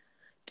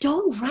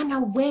 don't run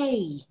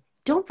away.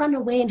 Don't run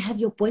away and have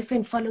your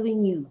boyfriend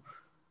following you.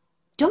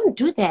 Don't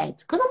do that,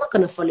 because I'm not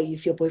going to follow you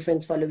if your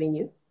boyfriend's following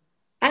you.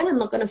 And I'm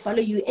not going to follow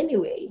you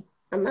anyway.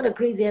 I'm not a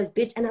crazy ass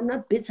bitch, and I'm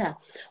not bitter.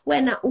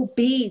 When I'm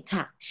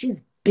bitter,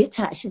 she's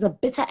bitter. She's a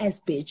bitter ass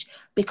bitch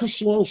because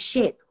she ain't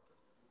shit.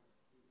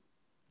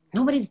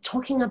 Nobody's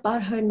talking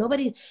about her.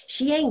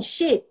 She ain't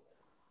shit.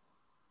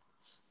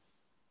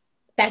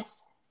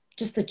 That's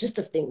just the gist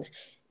of things.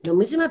 No,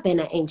 Mzima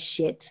Bena ain't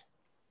shit.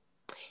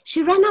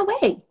 She ran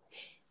away.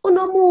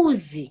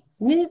 Unomuzi.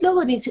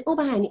 Niloko nithi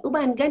ubani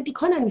kanti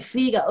khona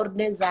nifika or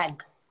nenzani.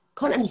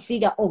 Khona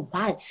nifika or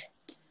what?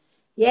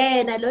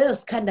 Yena loyo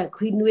Skanda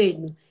queen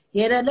wenu.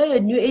 Yena loyo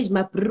new age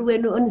mabru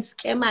wenu on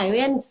skemayo.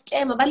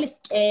 Uyaniscema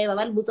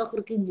balibutsa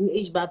gore ke new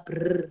age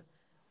mabru.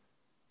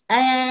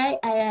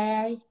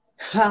 Ay.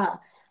 Ha.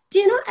 Do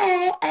you know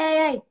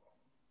ay?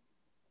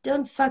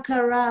 Don't fuck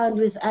around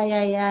with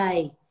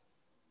ay.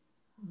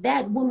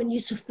 That woman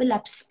used to fill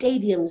up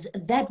stadiums.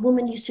 That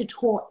woman used to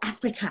tour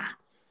Africa.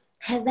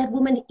 Has that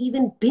woman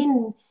even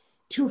been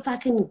to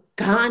fucking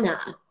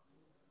Ghana?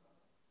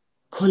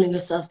 Calling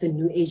herself the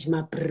new age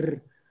mabru.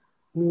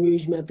 New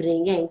age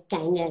mabru. New age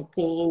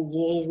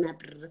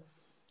mabru.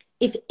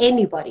 If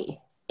anybody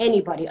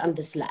on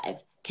this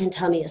live can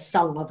tell me a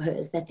song of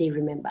hers that they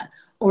remember,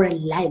 or a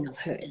line of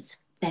hers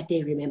that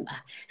they remember,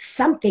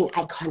 something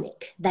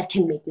iconic that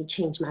can make me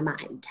change my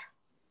mind,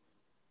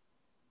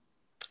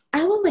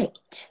 I will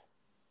wait.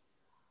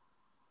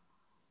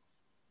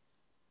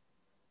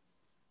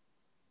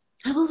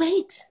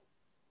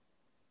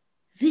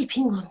 Ziphi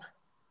ngoma?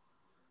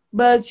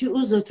 But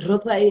you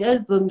drop an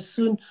album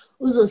soon,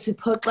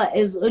 uzosiphoxa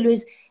as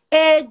always.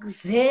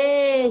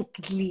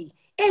 Exactly.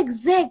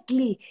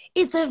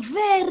 It's a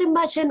very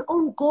much an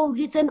own goal.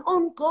 It's an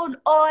own goal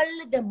all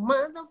the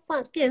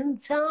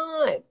motherfucking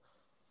time.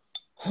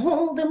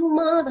 All the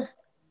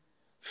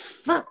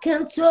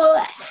motherfucking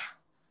time.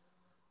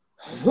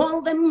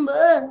 All the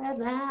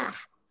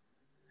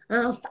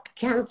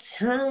motherfucking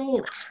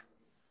time.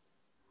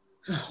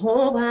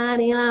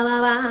 Nobody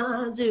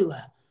loves you.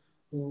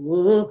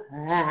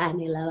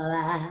 Nobody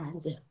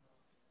loves you.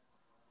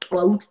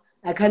 Well,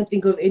 I can't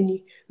think of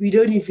any. We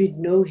don't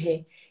even know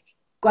her.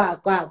 Kwa.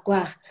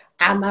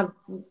 I'm a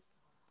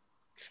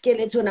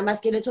skeleton.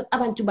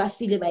 Abantu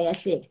bafile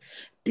bayahleka.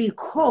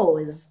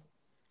 Because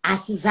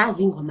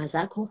asizazi ingoma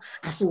zakho,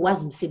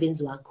 asiwazi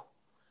umsebenzi wakho.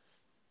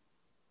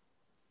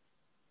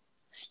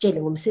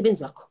 Sitshele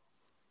ngomsebenzi wakho.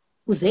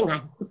 Uze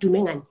ngani?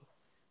 Udume ngani?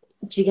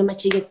 Jigga my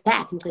jigga's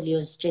back until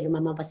you straight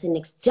mama was in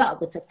next job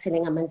with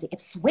telling a man's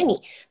swingy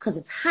because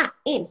it's hot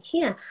in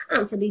here.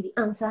 Answer baby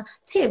answer,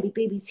 Tammy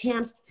baby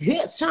Tams,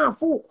 here's time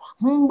for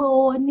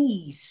humble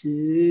niece.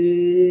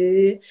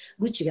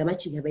 Gucciga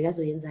machiga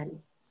begazoyenzani.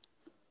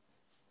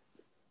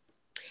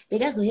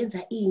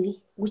 Begazoyenza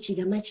ini,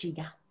 gucciga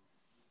machiga.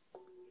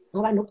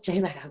 Ngoba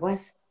nokujayiva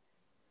akakwazi.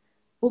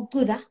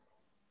 Ukucula,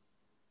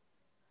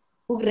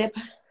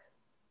 ukurepa.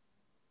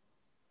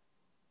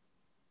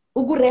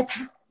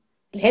 Ukurepa.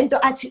 Lento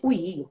athi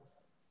uyi.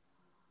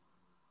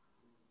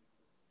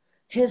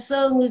 His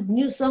song,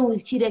 new song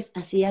with Kid X,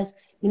 asiyas,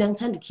 mina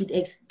ngithanda Kid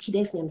X, Kid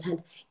X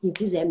ngiyamthanda,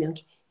 inhliziyo yami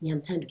yonke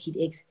ngiyamthanda Kid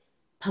X,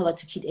 power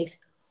to Kid X.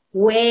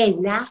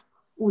 Wena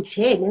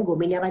utheni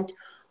engomeni yabantu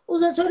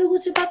uzothola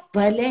ukuthi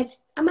bakubhalele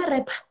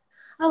ama-rapper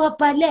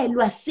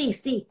awabhalelwa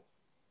sisi.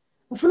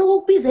 Ufuna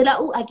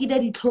ukubizela u-Akida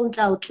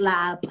Ditlhontla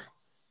uklapa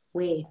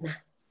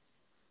wena.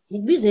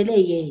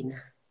 Ngibizele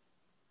yena.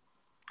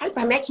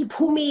 Album yakhe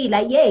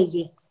iphumile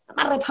yeye.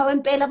 Ama-rapper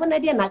wempela bona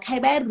nakhaye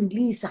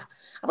bayareleasa.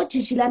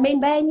 Abojijila main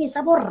bayanyisa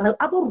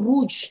abo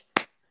Rouge.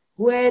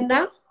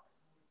 Wena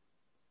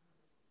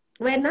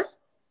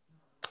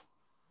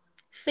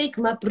fake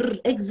my brr.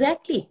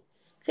 Exactly.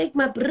 Fake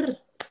my brr.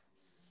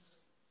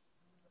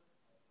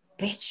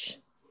 Bitch.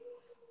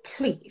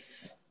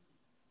 Please.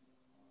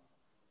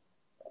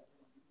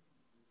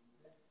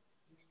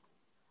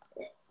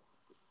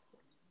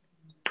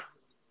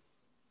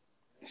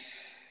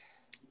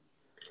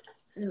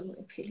 Oh,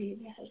 my pilly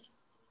guys.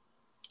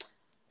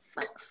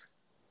 Fucks.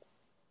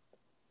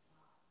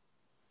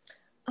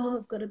 Oh,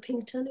 I've got a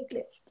pink tonic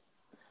left.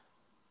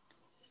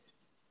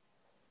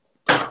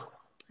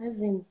 As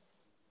in,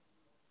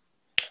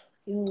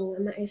 yo,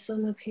 I saw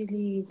my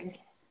pilly.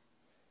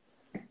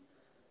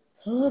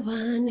 Oh,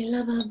 bani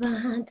lava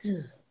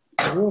bantu.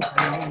 Oh,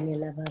 bani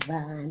lava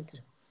bantu.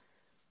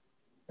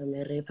 I'm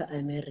a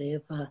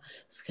rapper.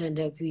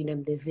 Skanda Queen,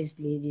 I'm the first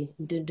lady.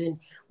 Dun, dun.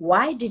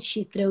 Why did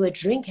she throw a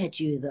drink at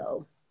you,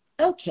 though?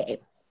 Okay,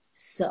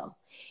 so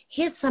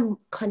here's some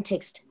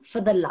context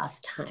for the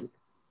last time.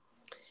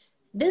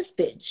 This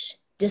bitch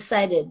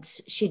decided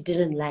she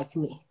didn't like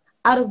me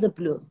out of the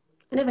blue.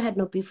 I never had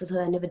no beef with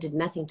her. I never did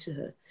nothing to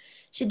her.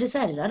 She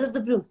decided out of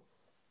the blue.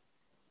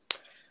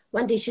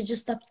 One day she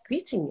just stopped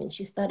greeting me and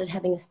she started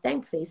having a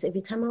stank face every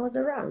time I was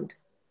around.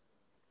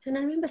 And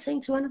I remember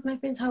saying to one of my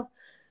friends how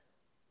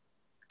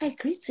I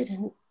greeted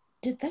and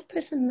did that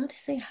person not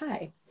say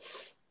hi?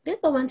 Then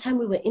the one time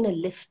we were in a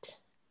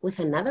lift with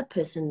another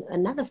person,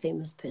 another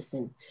famous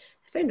person,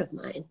 a friend of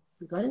mine.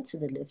 We got into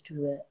the lift. We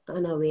were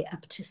on our way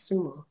up to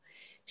Sumo.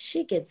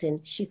 She gets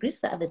in. She greets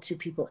the other two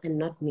people and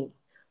not me.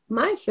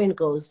 My friend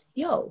goes,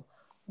 yo,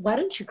 why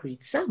don't you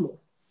greet Samu?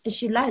 And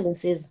she lies and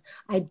says,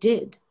 I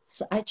did.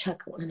 So I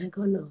chuckle and I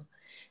go, no,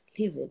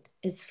 leave it.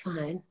 It's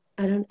fine.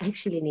 I don't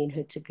actually need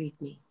her to greet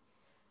me.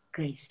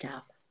 Great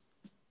stuff.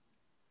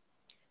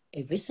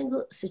 Every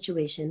single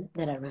situation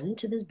that I run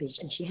into this bitch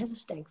and she has a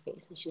stank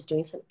face and she's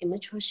doing some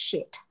immature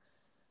shit,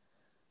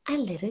 I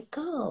let it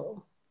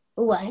go.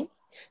 Why?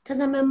 Because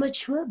I'm a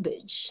mature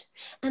bitch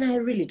and I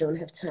really don't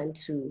have time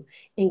to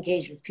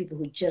engage with people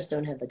who just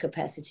don't have the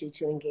capacity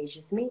to engage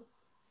with me.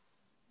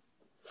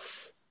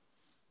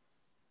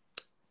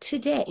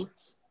 Today,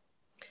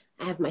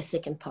 I have my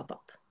second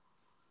pop-up.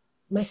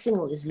 My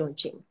single is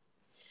launching,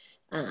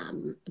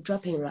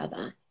 dropping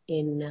rather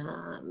in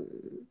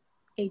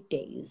 8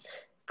 days,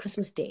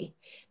 Christmas Day.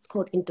 It's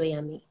called Into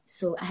Yami.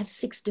 So I have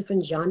 6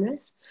 different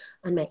genres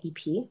on my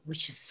EP,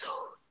 which is so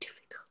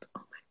difficult.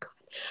 Oh my God.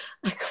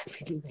 I can't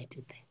believe I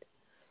did that.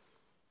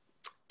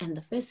 And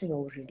the first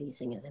single we're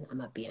releasing is an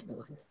Amapiano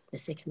one. The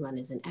second one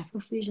is an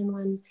Afrofusion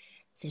one,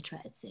 etc.,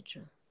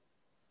 etc.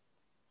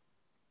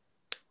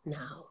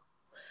 Now,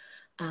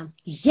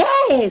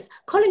 yes,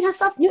 calling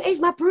herself New Age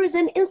My Brew is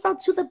an insult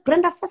to the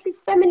Brenda Fussy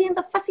family and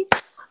the Fussy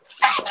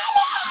family.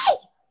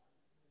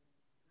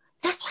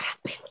 That's what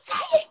I've been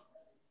saying.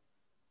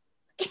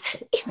 It's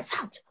an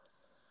insult.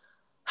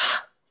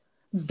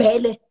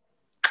 Vele.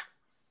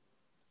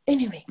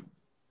 Anyway,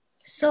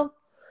 so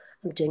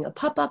I'm doing a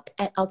pop-up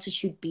at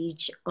Altitude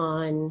Beach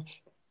on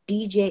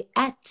DJ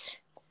at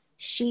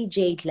She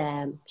Jade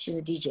Lamb. She's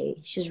a DJ.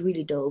 She's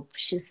really dope.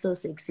 She's so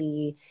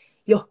sexy.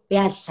 Yo,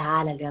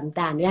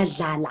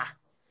 uyadlala.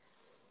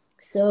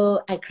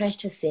 So I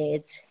crashed her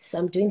set. So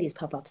I'm doing these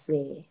pop-ups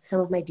where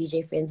some of my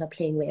DJ friends are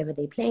playing wherever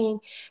they're playing.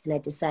 And I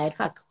decide,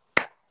 fuck,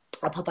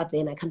 I'll pop up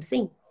there and I come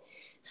sing.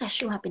 So I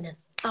show up in a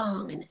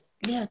thong and a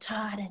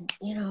leotard and,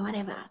 you know,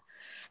 whatever.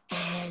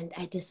 And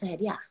I decide,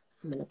 yeah,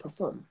 I'm going to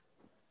perform.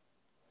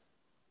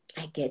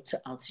 I get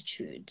to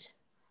Altitude.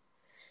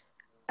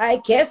 I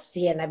guess,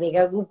 yeah, I make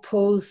a good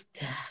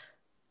post.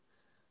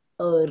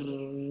 Or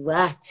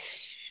what?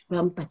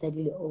 Or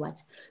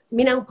what?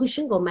 Mina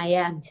pushing on my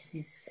arm,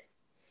 sis.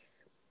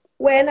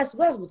 When I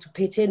was to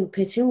petting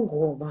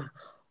goma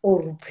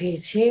or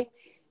pete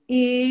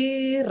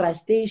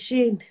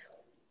station.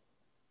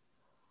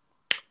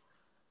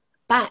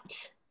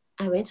 But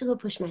I went to go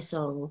push my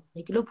song.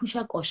 Like push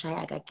a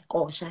kosha.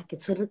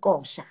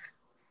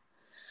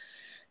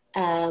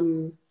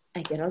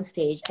 I get on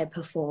stage, I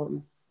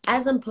perform.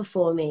 As I'm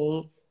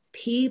performing,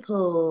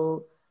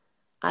 people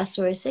ask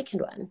for a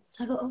second one.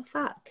 So I go, oh,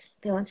 fuck.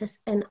 They want us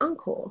an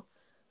encore.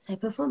 So I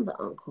perform the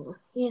encore.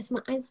 Yes,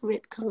 my eyes are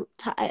red because I'm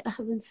tired. I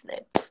haven't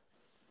slept.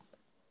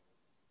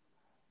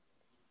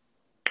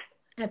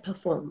 I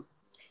perform.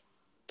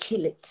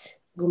 Kill it.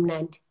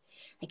 Gumnand.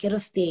 I get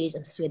off stage.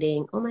 I'm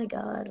sweating. Oh, my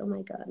God. Oh,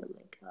 my God. Oh,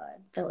 my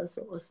God. That was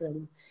so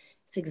awesome.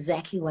 It's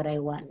exactly what I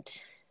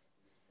want.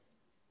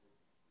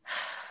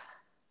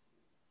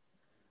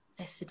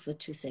 I sit for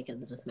 2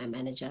 seconds with my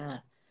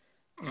manager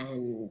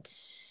and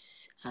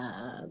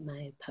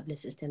my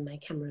publicist and my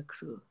camera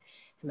crew.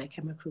 And my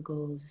camera crew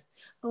goes,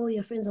 oh,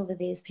 your friend's over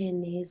there is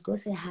paying these. Go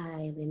say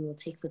hi, and then we'll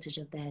take footage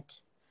of that.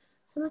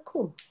 So I'm like,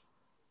 cool.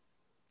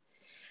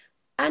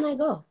 And I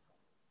go.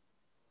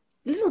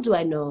 Little do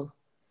I know,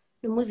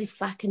 the Moozlie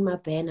fucking my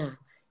banner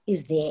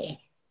is there.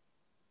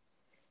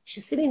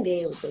 She's sitting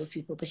there with those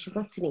people, but she's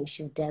not sitting.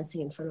 She's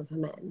dancing in front of her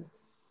man.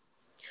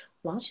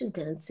 While she's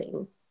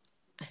dancing,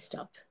 I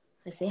stop.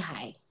 I say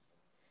hi.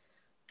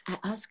 I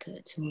ask her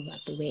to move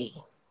out the way.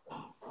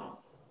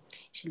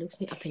 She looks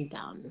me up and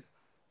down,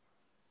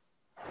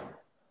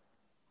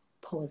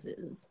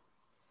 pauses,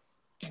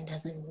 and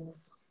doesn't move,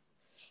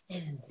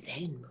 and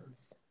then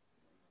moves.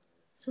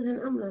 So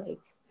then I'm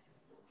like,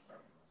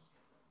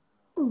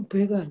 oh,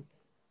 big one.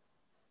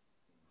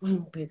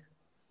 Oh, big.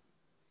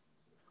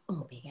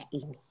 Oh, big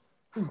ini.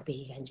 Oh,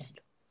 big anjalo.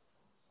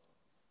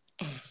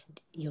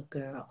 And your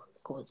girl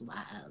goes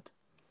wild.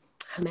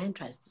 Her man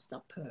tries to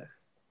stop her.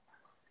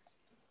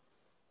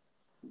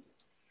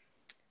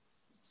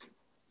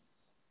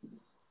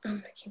 I'm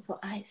looking for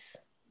ice.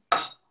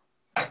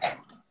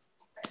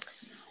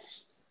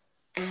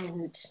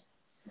 And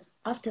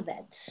after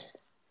that,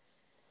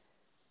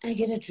 I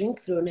get a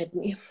drink thrown at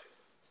me.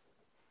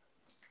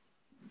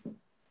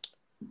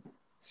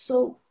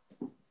 So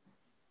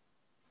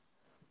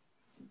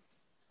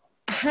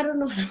I don't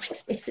know what I'm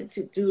expected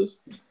to do.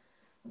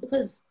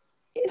 Because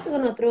if you're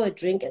going to throw a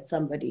drink at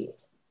somebody,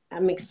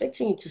 I'm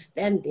expecting you to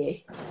stand there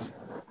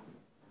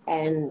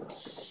and,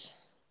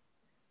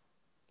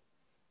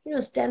 you know,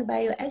 stand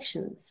by your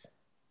actions.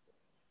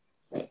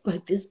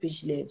 But this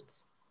bitch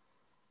lived.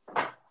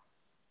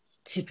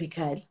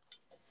 Typical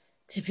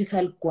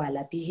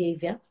Kuala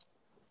behavior.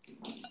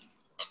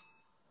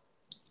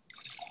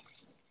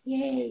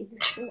 Yay,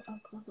 there's still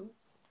alcohol.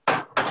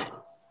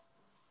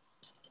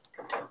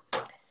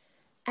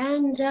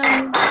 And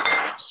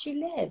she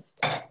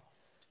left.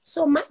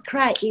 So my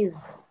cry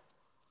is,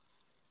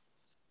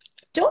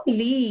 don't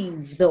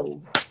leave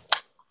though.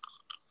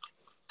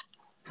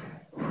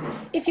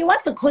 If you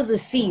want to cause a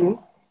scene,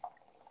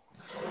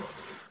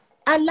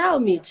 allow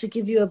me to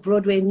give you a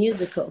Broadway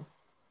musical.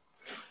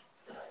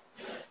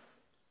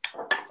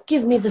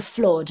 Give me the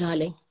floor,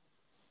 darling.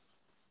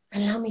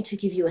 Allow me to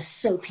give you a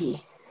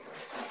soapy.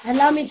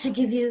 Allow me to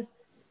give you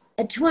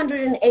a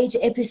 208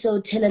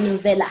 episode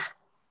telenovela.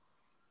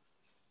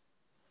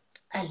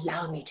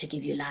 Allow me to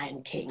give you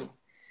Lion King.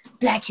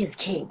 Black is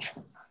King.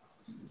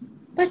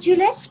 But you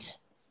left.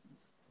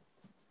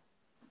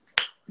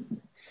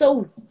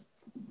 So,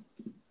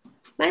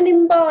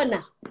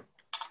 manimbona.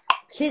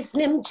 Please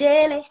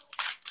nimjele.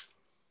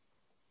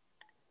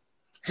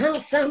 How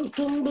some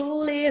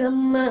kumbuli in a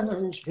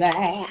munch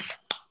dry.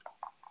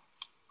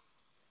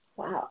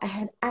 Wow, I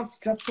had ice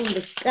drops from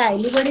the sky.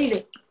 Look at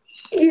it.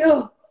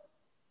 Yo.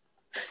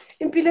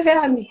 Impilo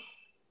yami.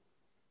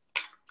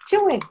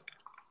 Chewen.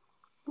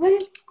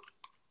 What?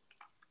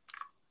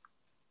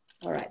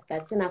 All right,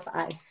 that's enough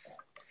ice.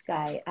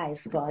 Sky,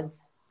 ice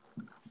gods.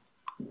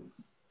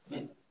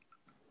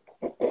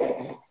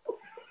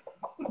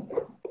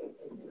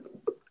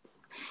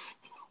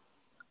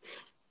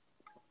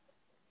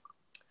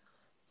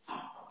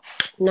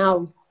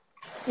 Now,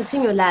 it's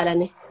in your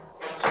ladder.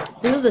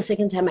 This is the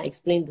second time I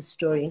explained the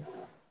story,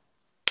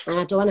 and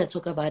I don't want to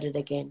talk about it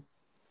again.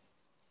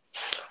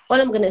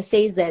 All I'm going to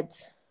say is that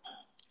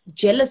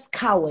jealous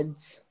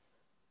cowards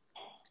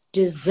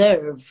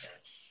deserve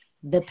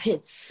the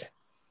pits.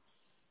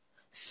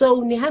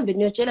 So, nihambe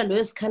niyotshela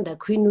loyo Skanda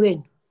queen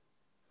wenu.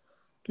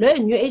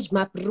 Loyo new age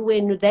mapper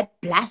wenu, that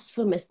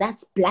blasphemous,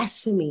 that's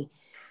blasphemy.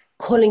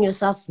 Calling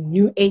yourself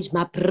new age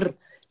mapper.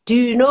 Do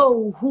you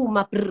know who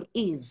mapper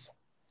is?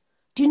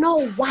 Do you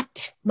know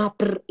what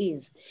mapper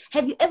is?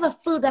 Have you ever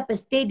filled up a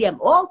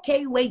stadium?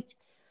 Okay, wait.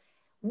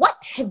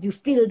 What have you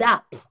filled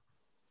up?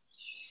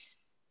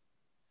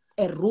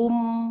 A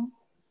room?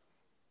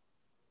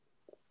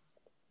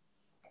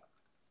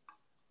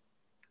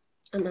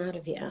 I'm out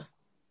of here.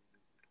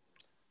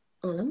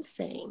 All I'm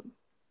saying.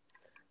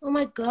 Oh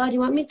my God,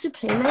 you want me to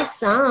play my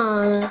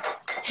song?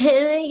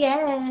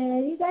 Yeah,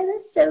 you guys are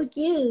so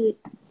cute.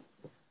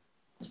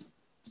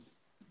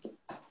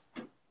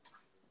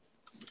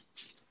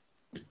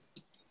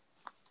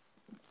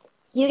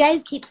 You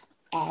guys keep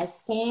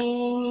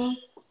asking,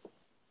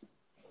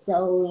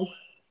 so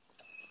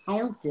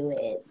I'll do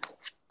it.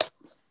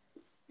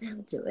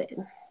 I'll do it.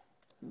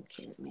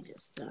 Okay, let me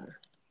just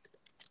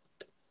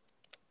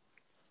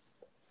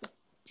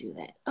do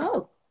that.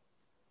 Oh,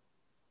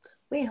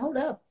 wait, hold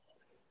up.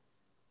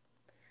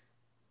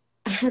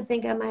 I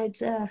think I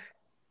might,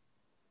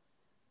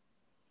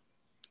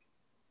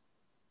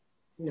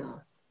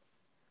 no.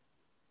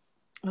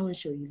 I want to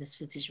show you this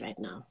footage right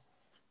now.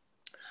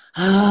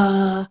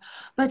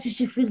 But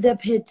she filled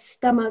up her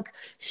stomach.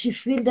 She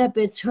filled up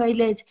her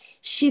toilet.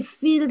 She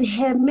filled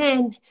her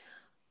man.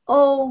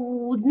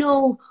 Oh,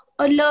 no.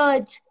 A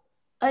lot.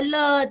 A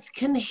lot.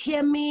 Can you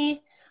hear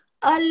me?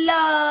 A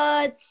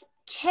lot.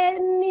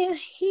 Can you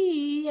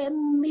hear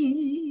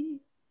me?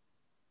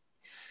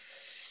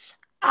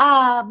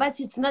 But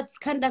it's not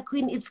Skanda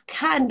Queen. It's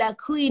Kanda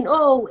Queen.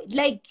 Oh,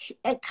 like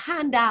a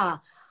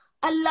Kanda.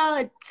 A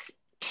lot.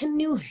 Can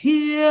you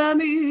hear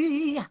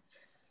me?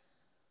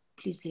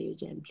 Please play your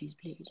jam. Please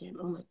play your jam.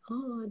 Oh my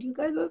God, you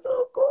guys are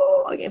so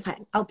cool. Okay,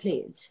 fine. I'll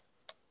play it.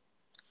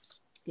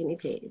 Let me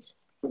play it.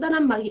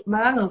 One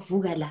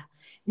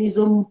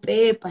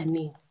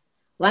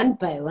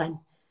by one.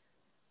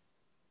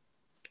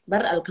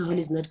 But alcohol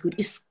is not good.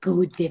 It's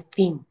good, the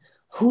thing.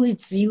 Who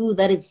is you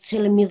that is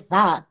telling me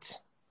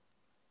that?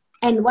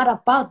 And what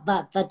about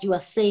that you are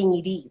saying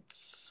it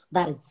is?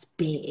 That it's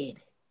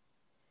bad.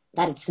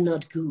 That it's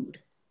not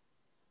good.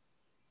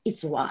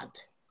 It's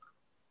what?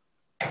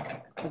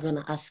 I'm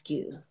gonna ask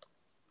you.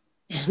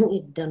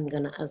 You don't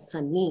gonna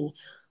answer me,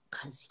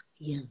 cause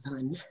you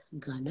don't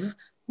gonna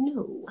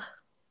know.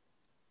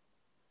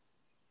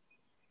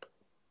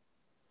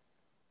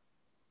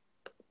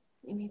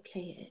 Let me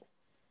play it.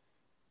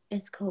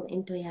 It's called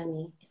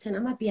Intoyami. It's an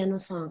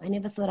Amapiano song. I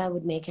never thought I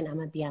would make an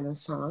Amapiano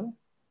song,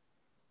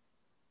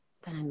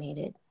 but I made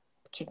it.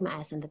 Kicked my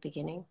ass in the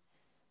beginning,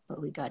 but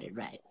we got it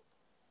right.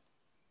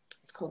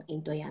 It's called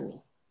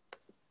Intoyami.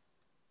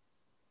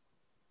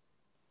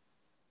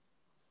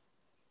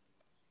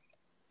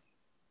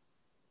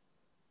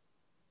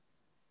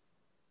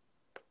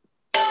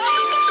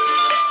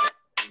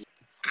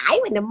 I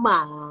wouldn't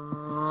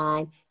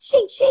mind.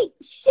 Shake, shake,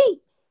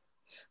 shake.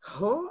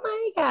 Oh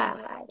my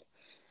God.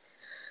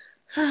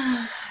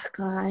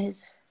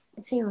 Guys,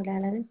 it's in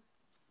Olala.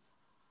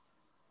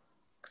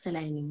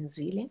 Kusalaini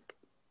ngizwile.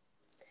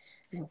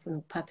 Ngifuna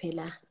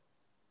ukuphaphela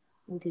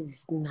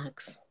these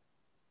snacks.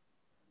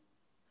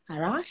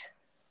 Alright?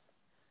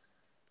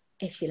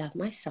 If you love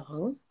my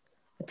song,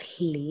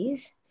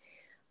 please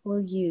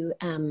will you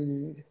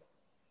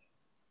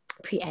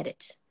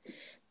pre-edit.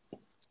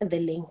 The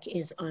link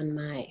is on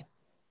my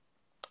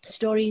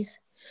stories,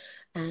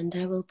 and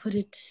I will put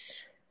it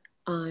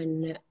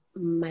on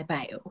my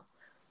bio.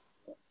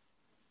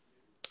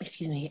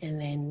 Excuse me, and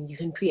then you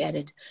can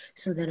pre-edit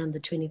so that on the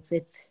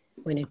 25th,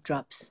 when it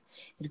drops,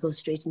 it goes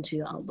straight into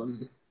your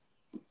album.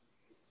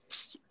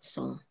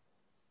 So,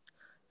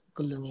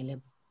 kulungile.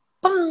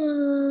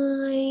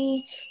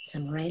 Bye.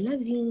 Samurai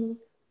loves you.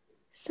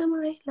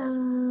 Samurai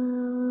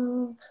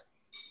love.